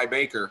so is Y.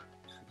 Baker.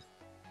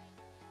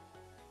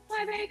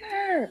 Y.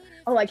 Baker.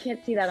 Oh, I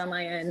can't see that on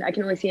my end. I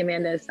can only see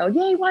Amanda's. So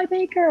yay, Y.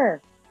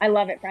 Baker. I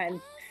love it,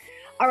 friends.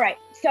 All right,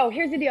 so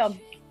here's the deal.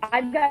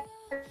 I've got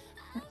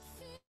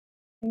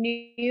a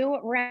new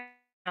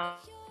round.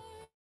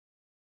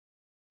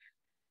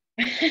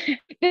 This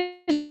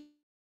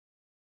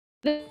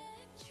is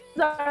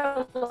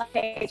our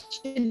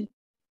location.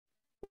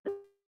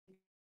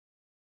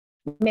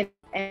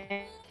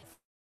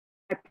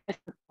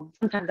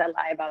 Sometimes I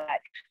lie about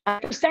that.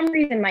 For some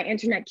reason, my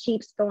internet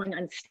keeps going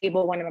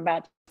unstable when I'm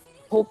about to.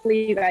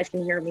 Hopefully, you guys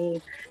can hear me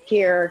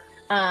here.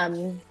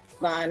 Hold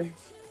on.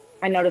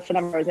 I noticed the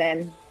numbers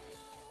in.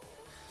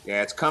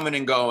 Yeah, it's coming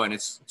and going.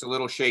 It's a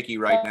little shaky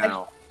right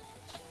now.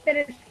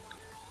 Can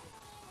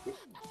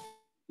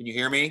you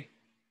hear me?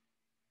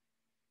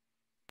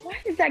 Why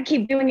does that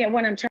keep doing it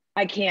when I'm trying?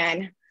 I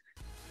can.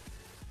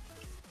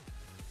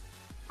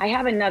 I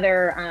have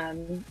another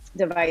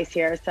device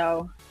here,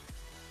 so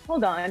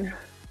hold on.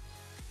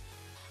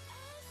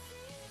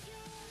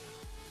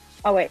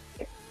 Oh wait,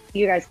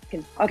 you guys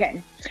can.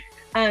 Okay.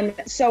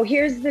 So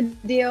here's the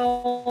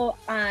deal.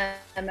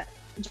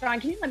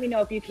 John, can you let me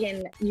know if you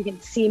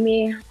can see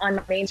me on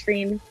my main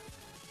screen,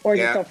 or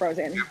is it still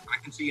frozen? Yeah, I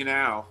can see you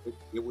now.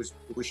 It was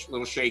a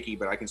little shaky,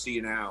 but I can see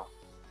you now.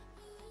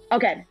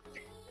 Okay.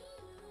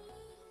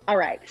 All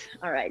right.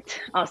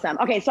 Awesome.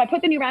 Okay, so I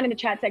put the new round in the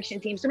chat section,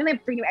 team. So I'm gonna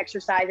have 3 new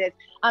exercises.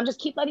 Just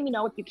keep letting me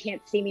know if you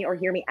can't see me or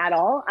hear me at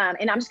all.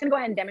 And I'm just gonna go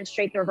ahead and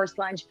demonstrate the reverse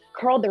lunge,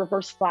 curl, the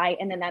reverse fly,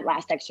 and then that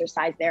last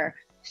exercise there.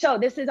 So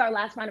this is our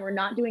last round, and we're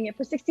not doing it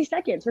for 60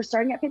 seconds. We're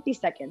starting at 50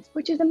 seconds,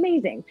 which is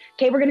amazing.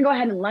 Okay, we're gonna go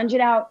ahead and lunge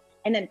it out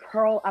and then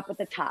curl up at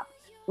the top.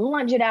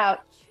 Lunge it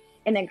out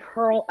and then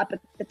curl up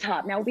at the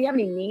top. Now, if we have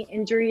any knee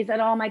injuries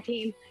at all, my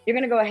team, you're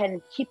gonna go ahead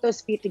and keep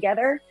those feet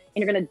together,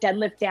 and you're gonna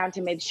deadlift down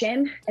to mid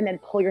shin and then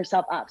pull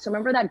yourself up. So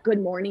remember that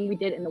good morning we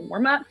did in the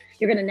warm up?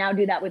 You're gonna now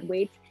do that with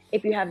weights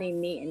if you have any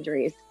knee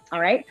injuries, all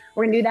right?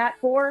 We're gonna do that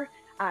for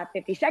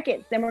 50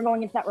 seconds. Then we're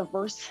going into that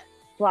reverse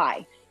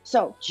fly.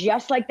 So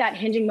just like that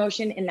hinging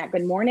motion in that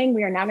good morning,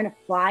 we are now gonna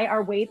fly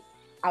our weights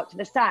out to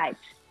the side.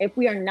 If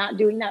we are not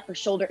doing that for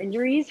shoulder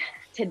injuries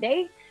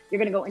today, you're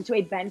gonna go into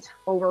a bent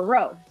over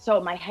row.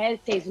 So my head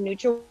stays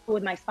neutral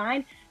with my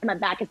spine and my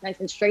back is nice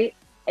and straight.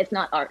 It's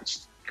not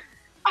arched.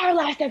 Our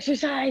last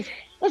exercise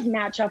is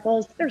mat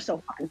shuffles. They're so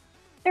fun.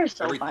 They're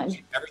so fun.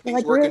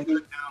 Everything's working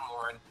good now,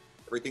 Lauren.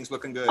 Everything's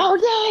looking good.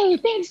 Oh, yay.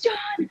 Thanks,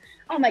 John.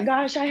 Oh my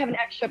gosh, I have an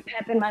extra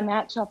pep in my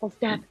mat shuffle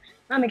step.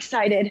 I'm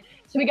excited.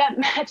 So we got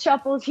mat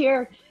shuffles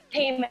here.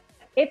 Team,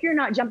 if you're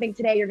not jumping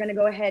today, you're gonna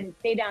go ahead and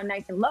stay down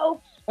nice and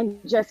low and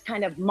just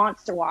kind of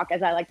monster walk,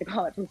 as I like to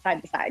call it, from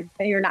side to side.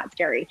 And you're not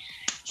scary.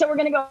 So we're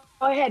gonna go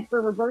ahead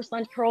for reverse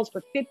lunge curls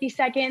for 50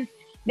 seconds,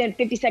 then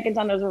 50 seconds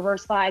on those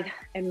reverse flies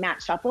and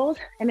mat shuffles.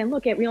 And then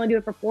look at, we only do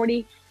it for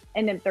 40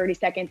 and then 30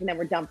 seconds and then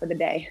we're done for the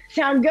day.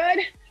 Sound good?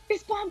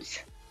 Fist bumps.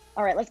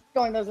 All right, let's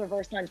go in those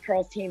reverse lunge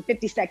curls, team.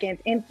 50 seconds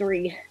in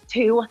 3,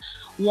 2,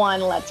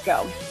 1, let's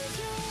go.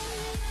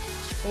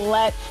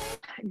 Let's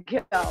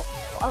go.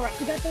 All right,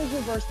 we got those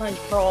reverse lunge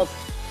curls.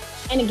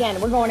 And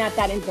again, we're going at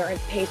that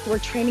endurance pace. So we're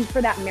training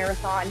for that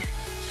marathon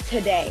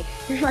today.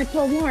 You're like,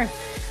 well, Lauren,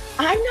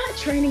 I'm not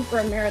training for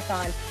a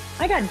marathon.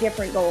 I got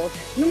different goals.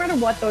 No matter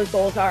what those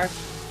goals are,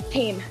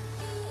 team,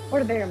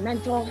 whether they are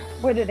mental,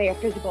 whether they are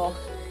physical,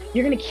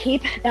 you're gonna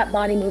keep that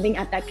body moving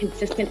at that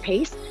consistent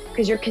pace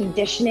because you're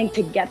conditioning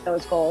to get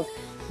those goals,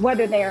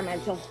 whether they are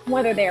mental,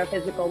 whether they are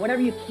physical,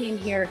 whatever you came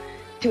here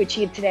to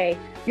achieve today,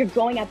 you're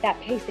going at that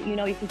pace that you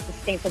know you can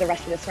sustain for the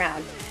rest of this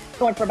round.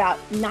 Going for about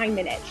 9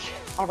 minutes,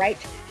 all right?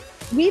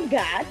 We've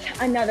got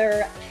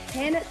another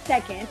 10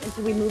 seconds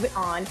until we move it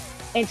on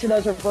into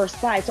those reverse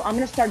flies. So I'm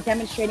gonna start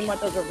demonstrating what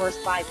those reverse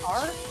flies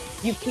are.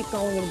 You keep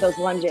going with those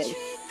lunges.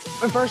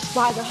 Reverse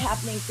flies are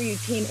happening for you,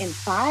 team, in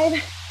 5,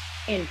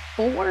 in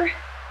 4,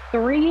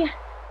 3,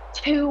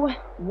 2,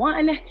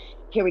 1.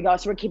 Here we go.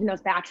 So we're keeping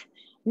those backs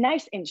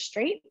nice and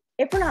straight.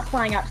 If we're not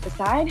flying out to the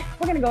side,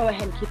 we're gonna go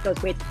ahead and keep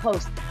those weights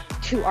close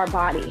to our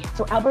body.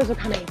 So elbows are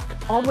coming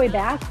all the way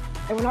back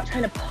and we're not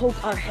trying to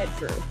poke our head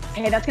through.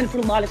 Okay, that's gonna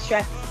put a lot of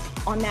stress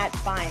on that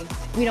spine.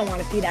 We don't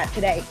wanna see that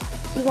today.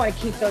 We wanna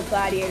keep those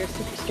gladiators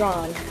super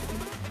strong.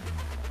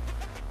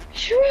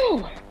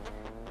 Shoo!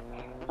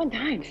 Fun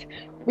times.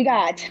 We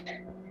got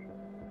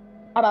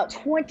about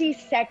 20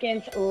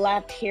 seconds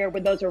left here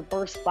with those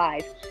reverse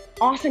flies.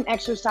 Awesome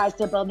exercise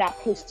to build that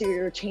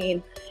posterior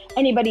chain.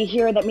 Anybody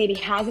here that maybe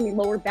has any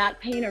lower back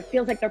pain or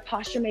feels like their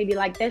posture may be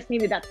like this,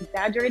 maybe that's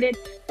exaggerated,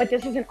 but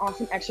this is an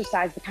awesome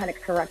exercise to kind of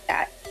correct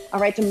that. All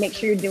right, so make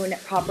sure you're doing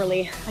it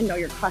properly. I know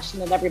you're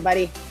crushing it,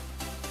 everybody.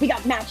 We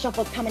got mat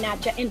shuffles coming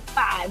at you in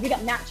 5. We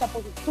got mat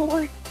shuffles in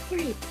 4,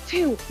 3,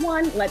 2,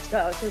 1, let's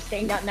go. So we're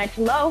staying down nice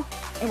and low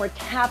and we're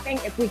tapping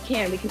if we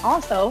can. We can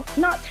also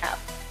not tap.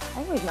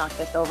 I always knock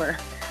this over.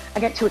 I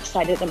get too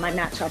excited in my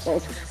mat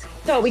shuffles.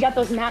 So we got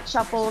those mat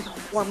shuffles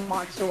or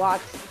monster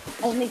walks,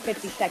 only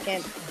 50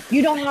 seconds.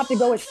 You don't have to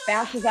go as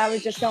fast as I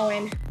was just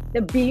going.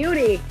 The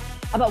beauty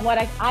about what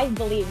I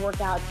believe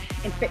workouts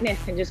and fitness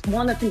and just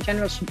wellness in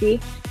general should be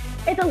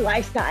It's a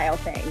lifestyle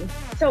thing.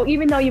 So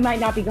even though you might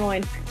not be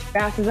going as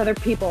fast as other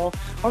people,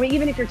 or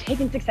even if you're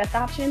taking success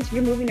options,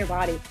 you're moving your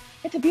body.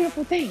 It's a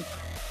beautiful thing.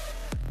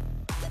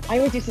 I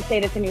always used to say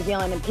this in New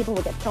Zealand and people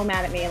would get so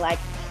mad at me, like,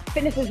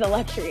 fitness is a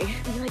luxury.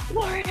 And you're like,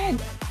 Lauren,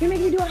 you're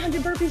making me do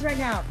 100 burpees right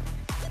now.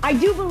 I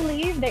do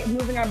believe that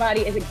moving our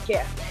body is a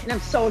gift. And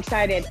I'm so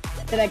excited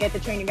that I get to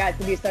train you guys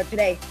to do so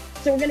today.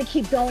 So we're gonna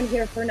keep going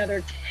here for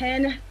another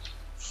 10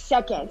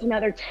 seconds,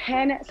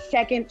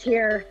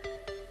 here.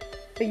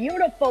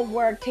 Beautiful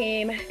work,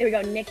 team. Here we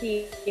go,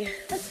 Nikki.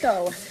 Let's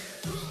go.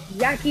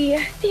 Jackie,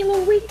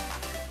 Louis.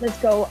 Let's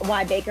go,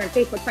 Y Baker. And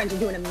Facebook friends are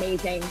doing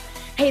amazing.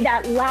 Hey,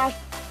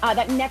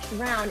 that next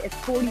round is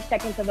 40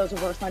 seconds of those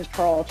reverse lunge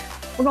curls.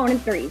 We're going in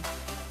 3,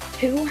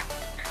 2,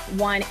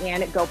 1,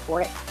 and go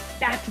for it.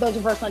 Back to those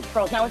reverse lunge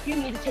curls. Now, if you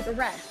need to take a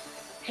rest,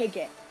 take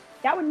it.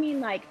 That would mean,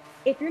 like,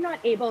 if you're not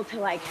able to,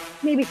 like,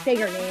 maybe say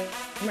your name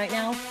right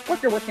now, or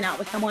if you're working out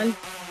with someone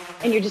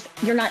and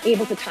you're not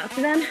able to talk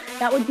to them,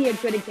 that would be a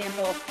good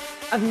example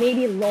of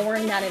maybe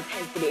lowering that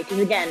intensity. Because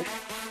again,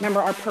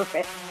 remember our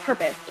purpose,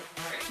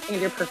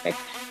 and you're perfect.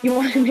 You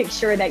want to make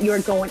sure that you're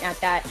going at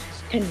that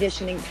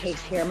conditioning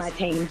pace here, my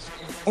team.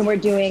 And we're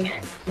doing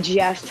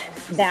just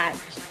that.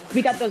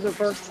 We got those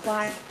reverse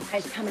flies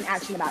coming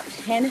at you in about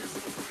 10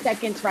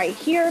 seconds right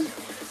here.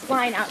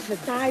 Flying out to the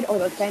side or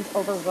those bent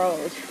over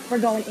rows. We're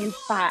going in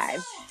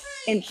 5,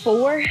 in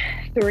 4,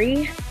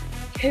 3,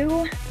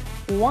 2,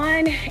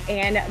 1,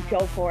 and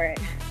go for it.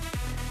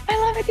 I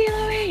love it,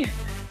 Louis.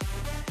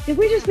 Did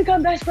we just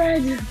become best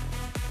friends?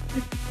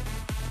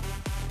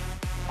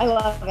 I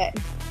love it.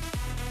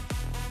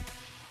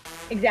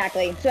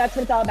 Exactly. So that's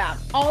what it's all about.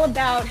 All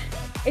about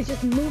is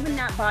just moving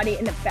that body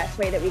in the best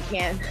way that we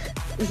can.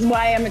 This is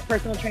why I'm a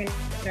personal trainer,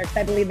 because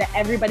I believe that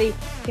everybody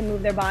can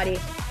move their body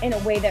in a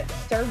way that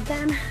serves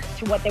them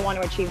to what they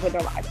want to achieve with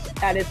their lives.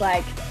 That is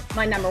like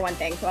my number one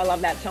thing. So I love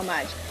that so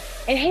much.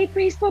 And hey,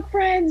 Facebook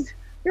friends,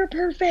 you're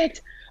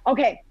perfect.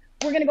 Okay,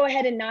 we're gonna go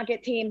ahead and knock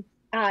it, team,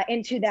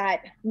 into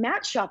that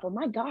mat shuffle.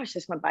 My gosh,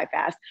 this went by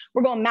fast.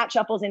 We're going mat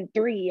shuffles in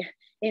 3,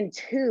 in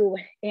 2,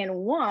 in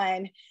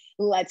 1.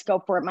 Let's go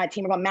for it, my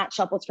team. We're going mat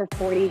shuffles for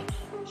 40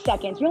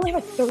 seconds. We only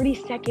have a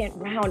 30-second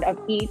round of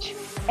each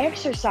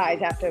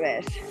exercise after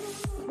this.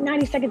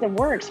 90 seconds of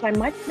work, so I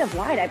might have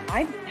lied.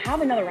 I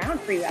have another round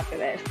for you after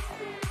this.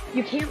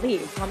 You can't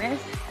leave,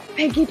 promise?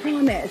 Pinky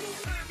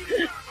promise.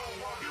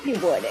 You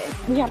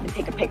wouldn't. We have to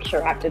take a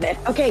picture after this.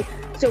 Okay,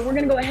 so we're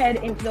gonna go ahead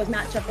into those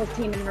mat shuffles,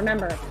 team, and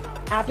remember,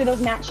 after those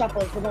mat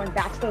shuffles, we're going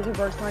back to those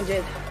reverse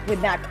lunges with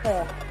that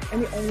curl,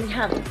 and we only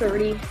have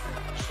 30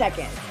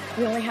 seconds.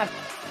 We only have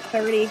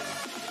 30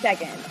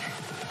 seconds.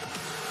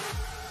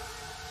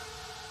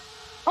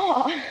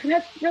 Oh,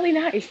 that's really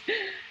nice.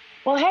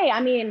 Well, hey,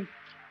 I mean,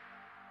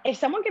 if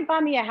someone can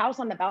find me a house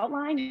on the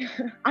Beltline,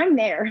 I'm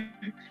there.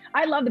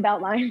 I love the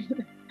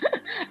Beltline.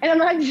 And I'm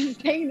not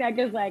just saying that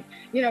because, like,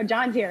 you know,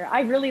 John's here.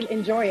 I really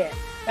enjoy it.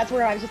 That's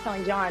where I was just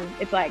telling John,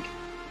 it's like,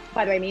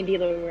 by the way, me and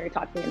Dilo, we were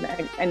talking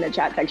in the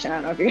chat section. I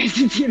don't know if you guys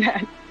can see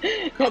that.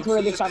 That's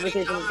where this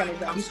conversation is coming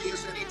from. Come see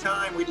us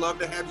anytime. We'd love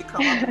to have you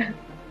come up and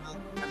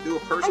do a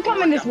personal I'm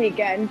coming this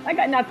weekend. I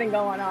got nothing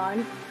going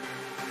on.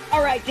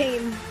 All right,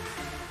 team.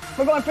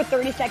 We're going for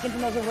 30 seconds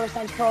in those reverse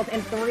lunge curls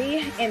in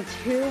 3, in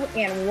 2,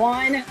 and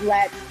 1.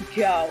 Let's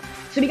go.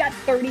 So we got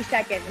 30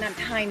 seconds, and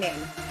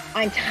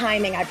I'm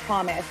timing, I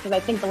promise, because I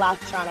think the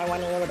last round I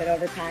went a little bit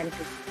over time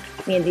because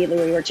me and D.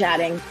 Louie were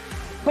chatting.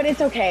 But it's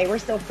okay. We're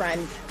still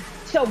friends.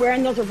 So we're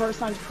in those reverse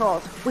lunge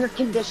curls. We're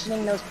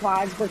conditioning those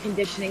quads. We're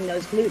conditioning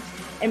those glutes.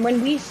 And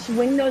when we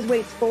swing those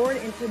weights forward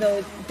into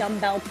those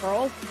dumbbell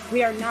curls,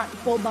 we are not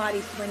full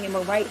body swinging.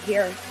 We're right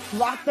here.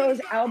 Lock those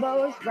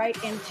elbows right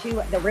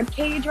into the rib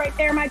cage right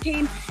there, my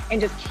team, and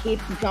just keep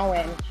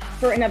going.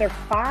 For another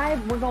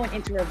 5, we're going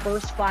into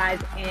reverse flies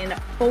in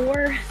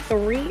 4,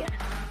 3,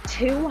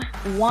 2,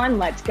 1.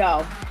 Let's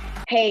go.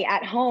 Hey,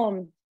 at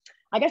home,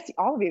 I guess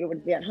all of you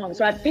would be at home.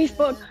 So at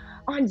Facebook,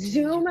 on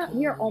Zoom,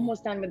 we are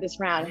almost done with this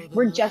round.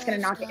 We're just gonna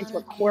knock it into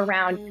a core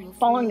round,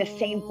 following the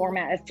same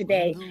format as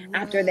today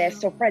after this.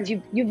 So friends,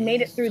 you've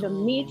made it through the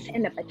meats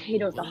and the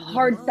potatoes, the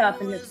hard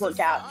stuff in this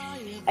workout.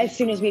 As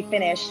soon as we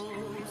finish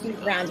these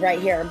rounds right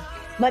here,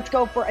 let's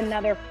go for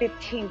another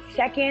 15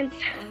 seconds.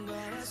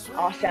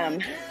 Awesome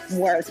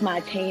work,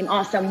 my team,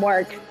 awesome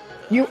work.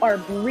 You are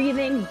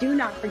breathing. Do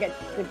not forget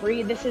to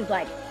breathe. This is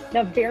like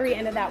the very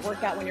end of that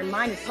workout when your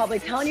mind is probably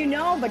telling you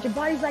no, but your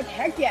body's like,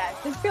 heck yes,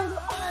 this feels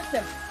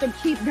awesome. So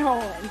keep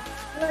going.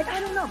 You're like,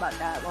 I don't know about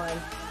that one.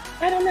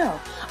 I don't know.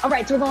 All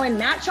right, so we're going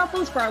mat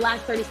shuffles for our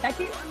last 30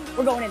 seconds.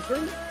 We're going in 3,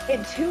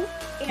 in 2,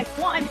 and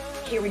 1.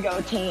 Here we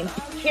go, team.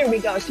 Here we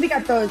go. So we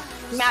got those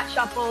mat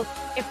shuffles.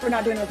 If we're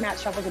not doing those mat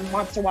shuffles, and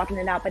monster walking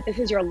it out, but this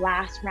is your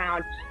last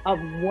round of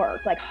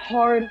work, like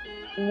hard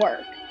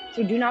work.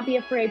 So do not be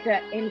afraid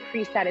to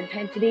increase that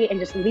intensity and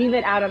just leave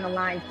it out on the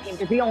line, team,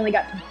 because we only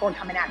got some more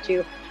coming at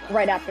you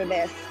right after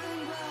this.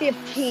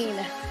 15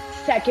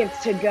 seconds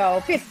to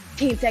go.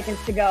 15 seconds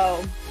to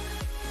go.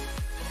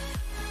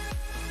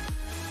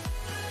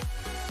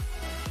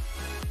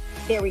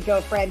 There we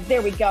go, friends.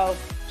 There we go.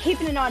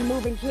 Keeping it on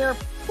moving here.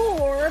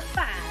 4,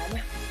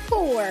 5,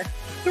 4,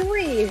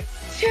 3,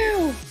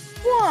 2,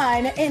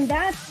 1. And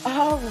that's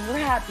a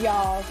wrap,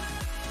 y'all.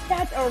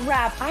 That's a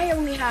wrap. I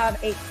only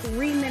have a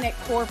 3-minute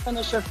core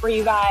finisher for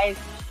you guys.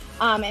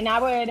 And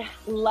I would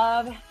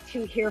love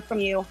to hear from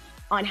you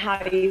on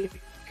how you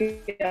feel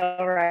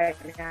right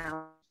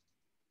now.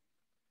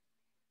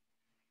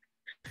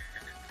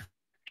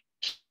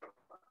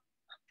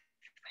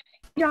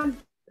 John.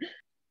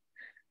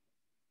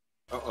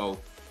 Uh-oh.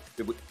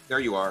 There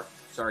you are.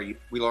 Sorry,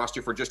 we lost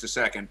you for just a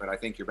second, but I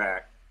think you're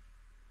back.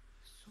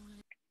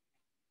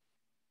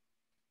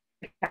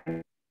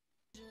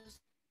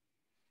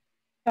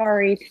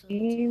 Sorry,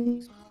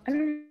 team. I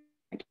don't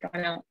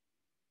know.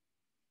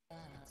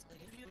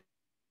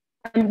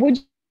 Would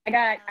you, I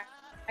got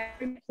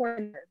and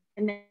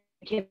then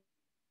it's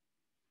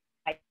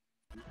a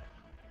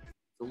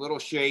little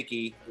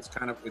shaky. It's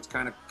kind of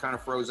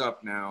froze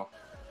up now.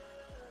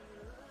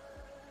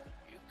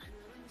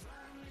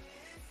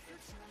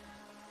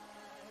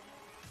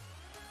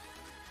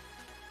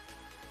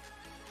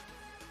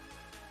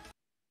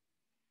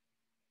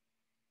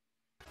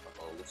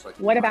 Looks like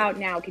what about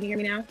now? Can you hear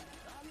me now?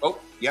 Oh,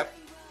 yep.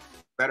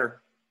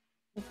 Better.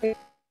 Okay.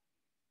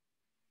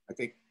 I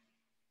think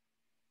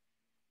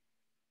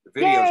the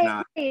video's Yay!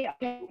 not. Okay.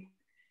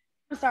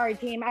 I'm sorry,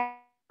 team. I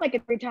like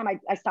every time I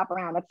stop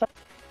around. That's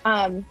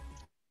I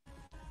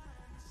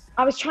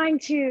was trying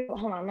to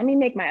hold on. Let me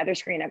make my other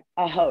screen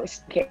a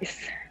host in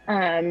case.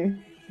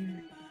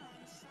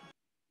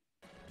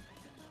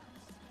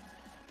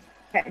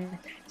 Okay.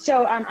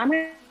 So I'm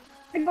gonna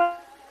go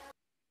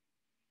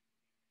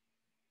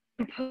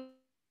put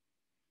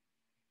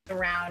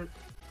around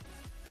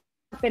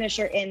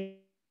finisher in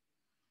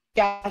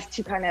just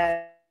to kind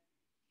of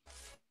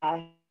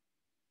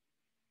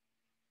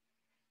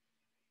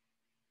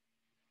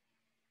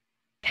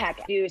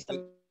do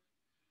some.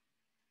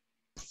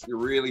 You're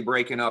really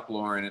breaking up,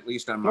 Lauren, at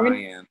least on my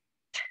end.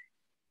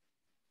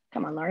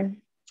 Come on,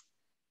 Lauren.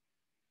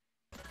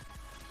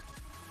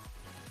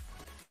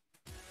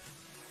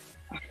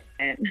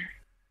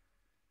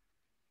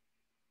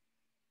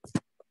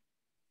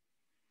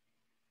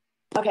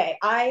 Okay,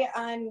 I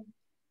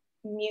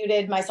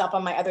unmuted myself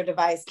on my other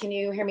device. Can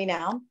you hear me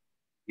now?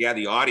 Yeah,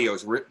 the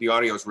audio's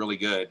really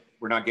good.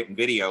 We're not getting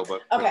video,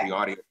 but the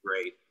audio's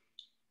great.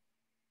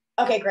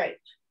 Okay, great.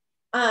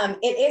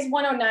 It is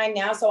 1:09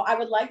 now, so I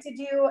would like to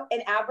do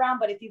an ab round,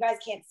 but if you guys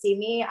can't see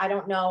me, I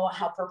don't know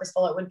how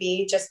purposeful it would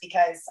be, just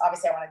because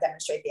obviously I want to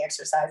demonstrate the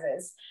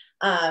exercises.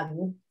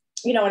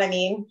 You know what I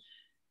mean?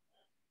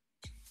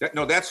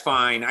 No, that's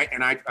fine.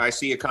 I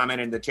see a comment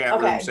in the chat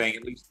room saying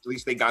at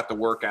least they got the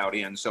workout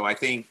in. So I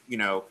think, you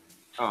know,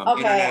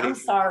 I'm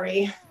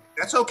sorry.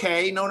 That's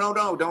okay. No,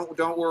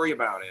 don't worry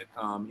about it.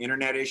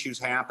 Internet issues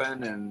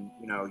happen, and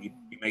you know, you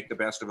make the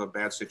best of a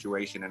bad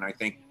situation. And I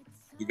think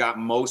you got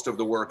most of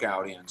the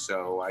workout in.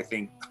 So I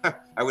think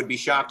I would be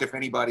shocked if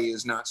anybody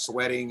is not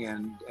sweating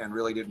and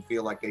really didn't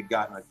feel like they'd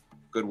gotten a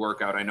good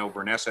workout. I know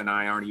Vanessa and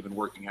I aren't even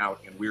working out,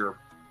 and we're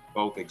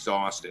both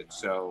exhausted.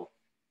 So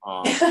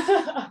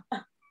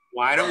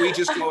why don't we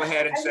just go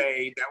ahead and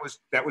say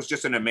that was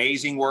just an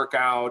amazing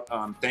workout.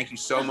 Thank you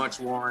so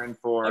much, Lauren,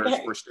 for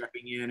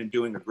stepping in and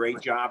doing a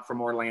great job from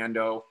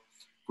Orlando.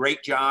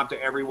 Great job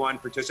to everyone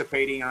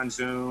participating on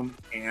Zoom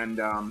and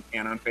on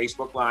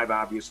Facebook Live,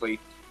 obviously.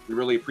 We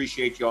really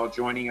appreciate you all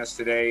joining us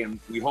today, and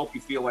we hope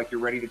you feel like you're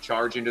ready to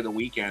charge into the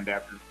weekend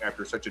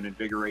after such an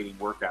invigorating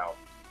workout.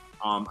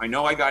 I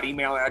know I got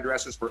email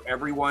addresses for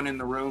everyone in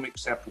the room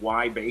except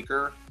Y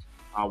Baker.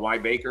 Y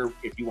Baker,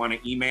 if you want to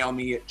email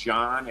me at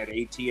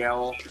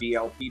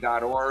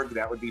john@atlblp.org,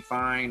 that would be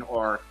fine.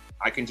 Or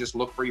I can just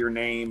look for your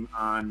name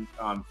on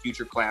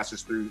future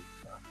classes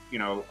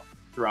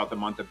throughout the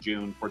month of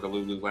June for the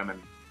Lululemon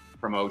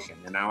promotion.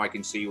 And now I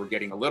can see we're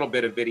getting a little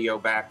bit of video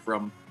back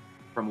from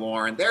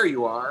Lauren. There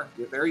you are.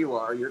 There you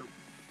are.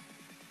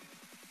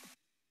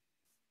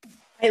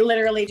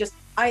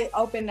 I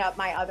opened up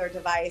my other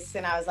device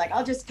and I was like,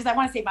 because I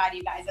want to say bye to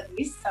you guys at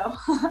least. So.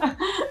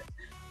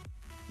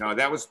 No,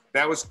 that was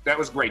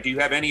great. Do you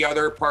have any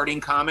other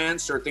parting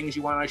comments or things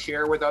you want to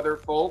share with other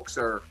folks,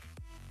 or?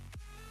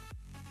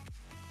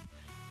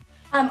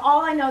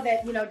 All I know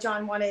that,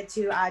 John wanted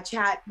to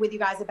chat with you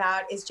guys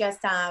about is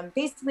just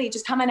basically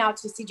just coming out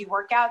to a CG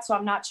workout. So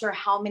I'm not sure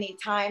how many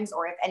times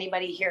or if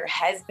anybody here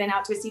has been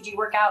out to a CG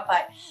workout,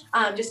 but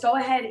just go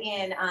ahead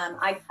and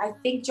I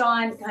think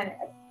John kind of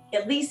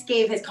at least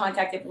gave his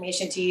contact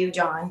information to you,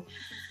 John.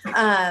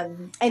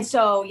 And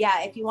so,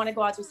 yeah, if you want to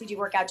go out to a CG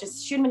workout,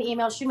 just shoot him an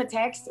email, shoot him a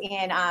text.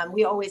 And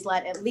we always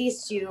let at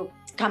least you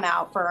come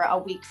out for a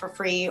week for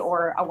free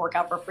or a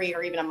workout for free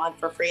or even a month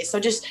for free. So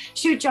just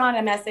shoot John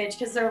a message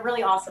because they're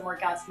really awesome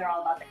workouts and they're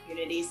all about the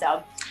community.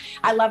 So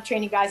I love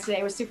training you guys today.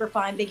 It was super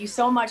fun. Thank you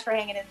so much for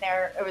hanging in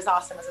there. It was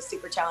awesome. It was a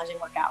super challenging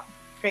workout.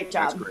 Great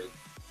job. That's great.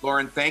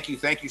 Lauren, thank you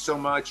so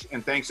much.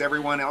 And thanks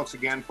everyone else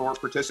again for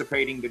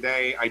participating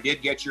today. I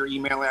did get your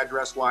email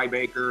address, Y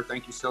Baker.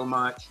 Thank you so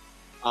much.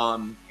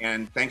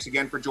 And thanks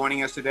again for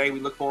joining us today. We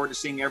look forward to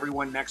seeing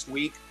everyone next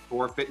week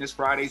for Fitness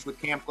Fridays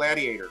with Camp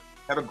Gladiator.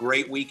 Have a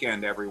great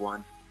weekend,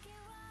 everyone.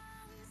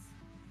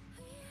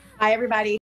 Bye, everybody.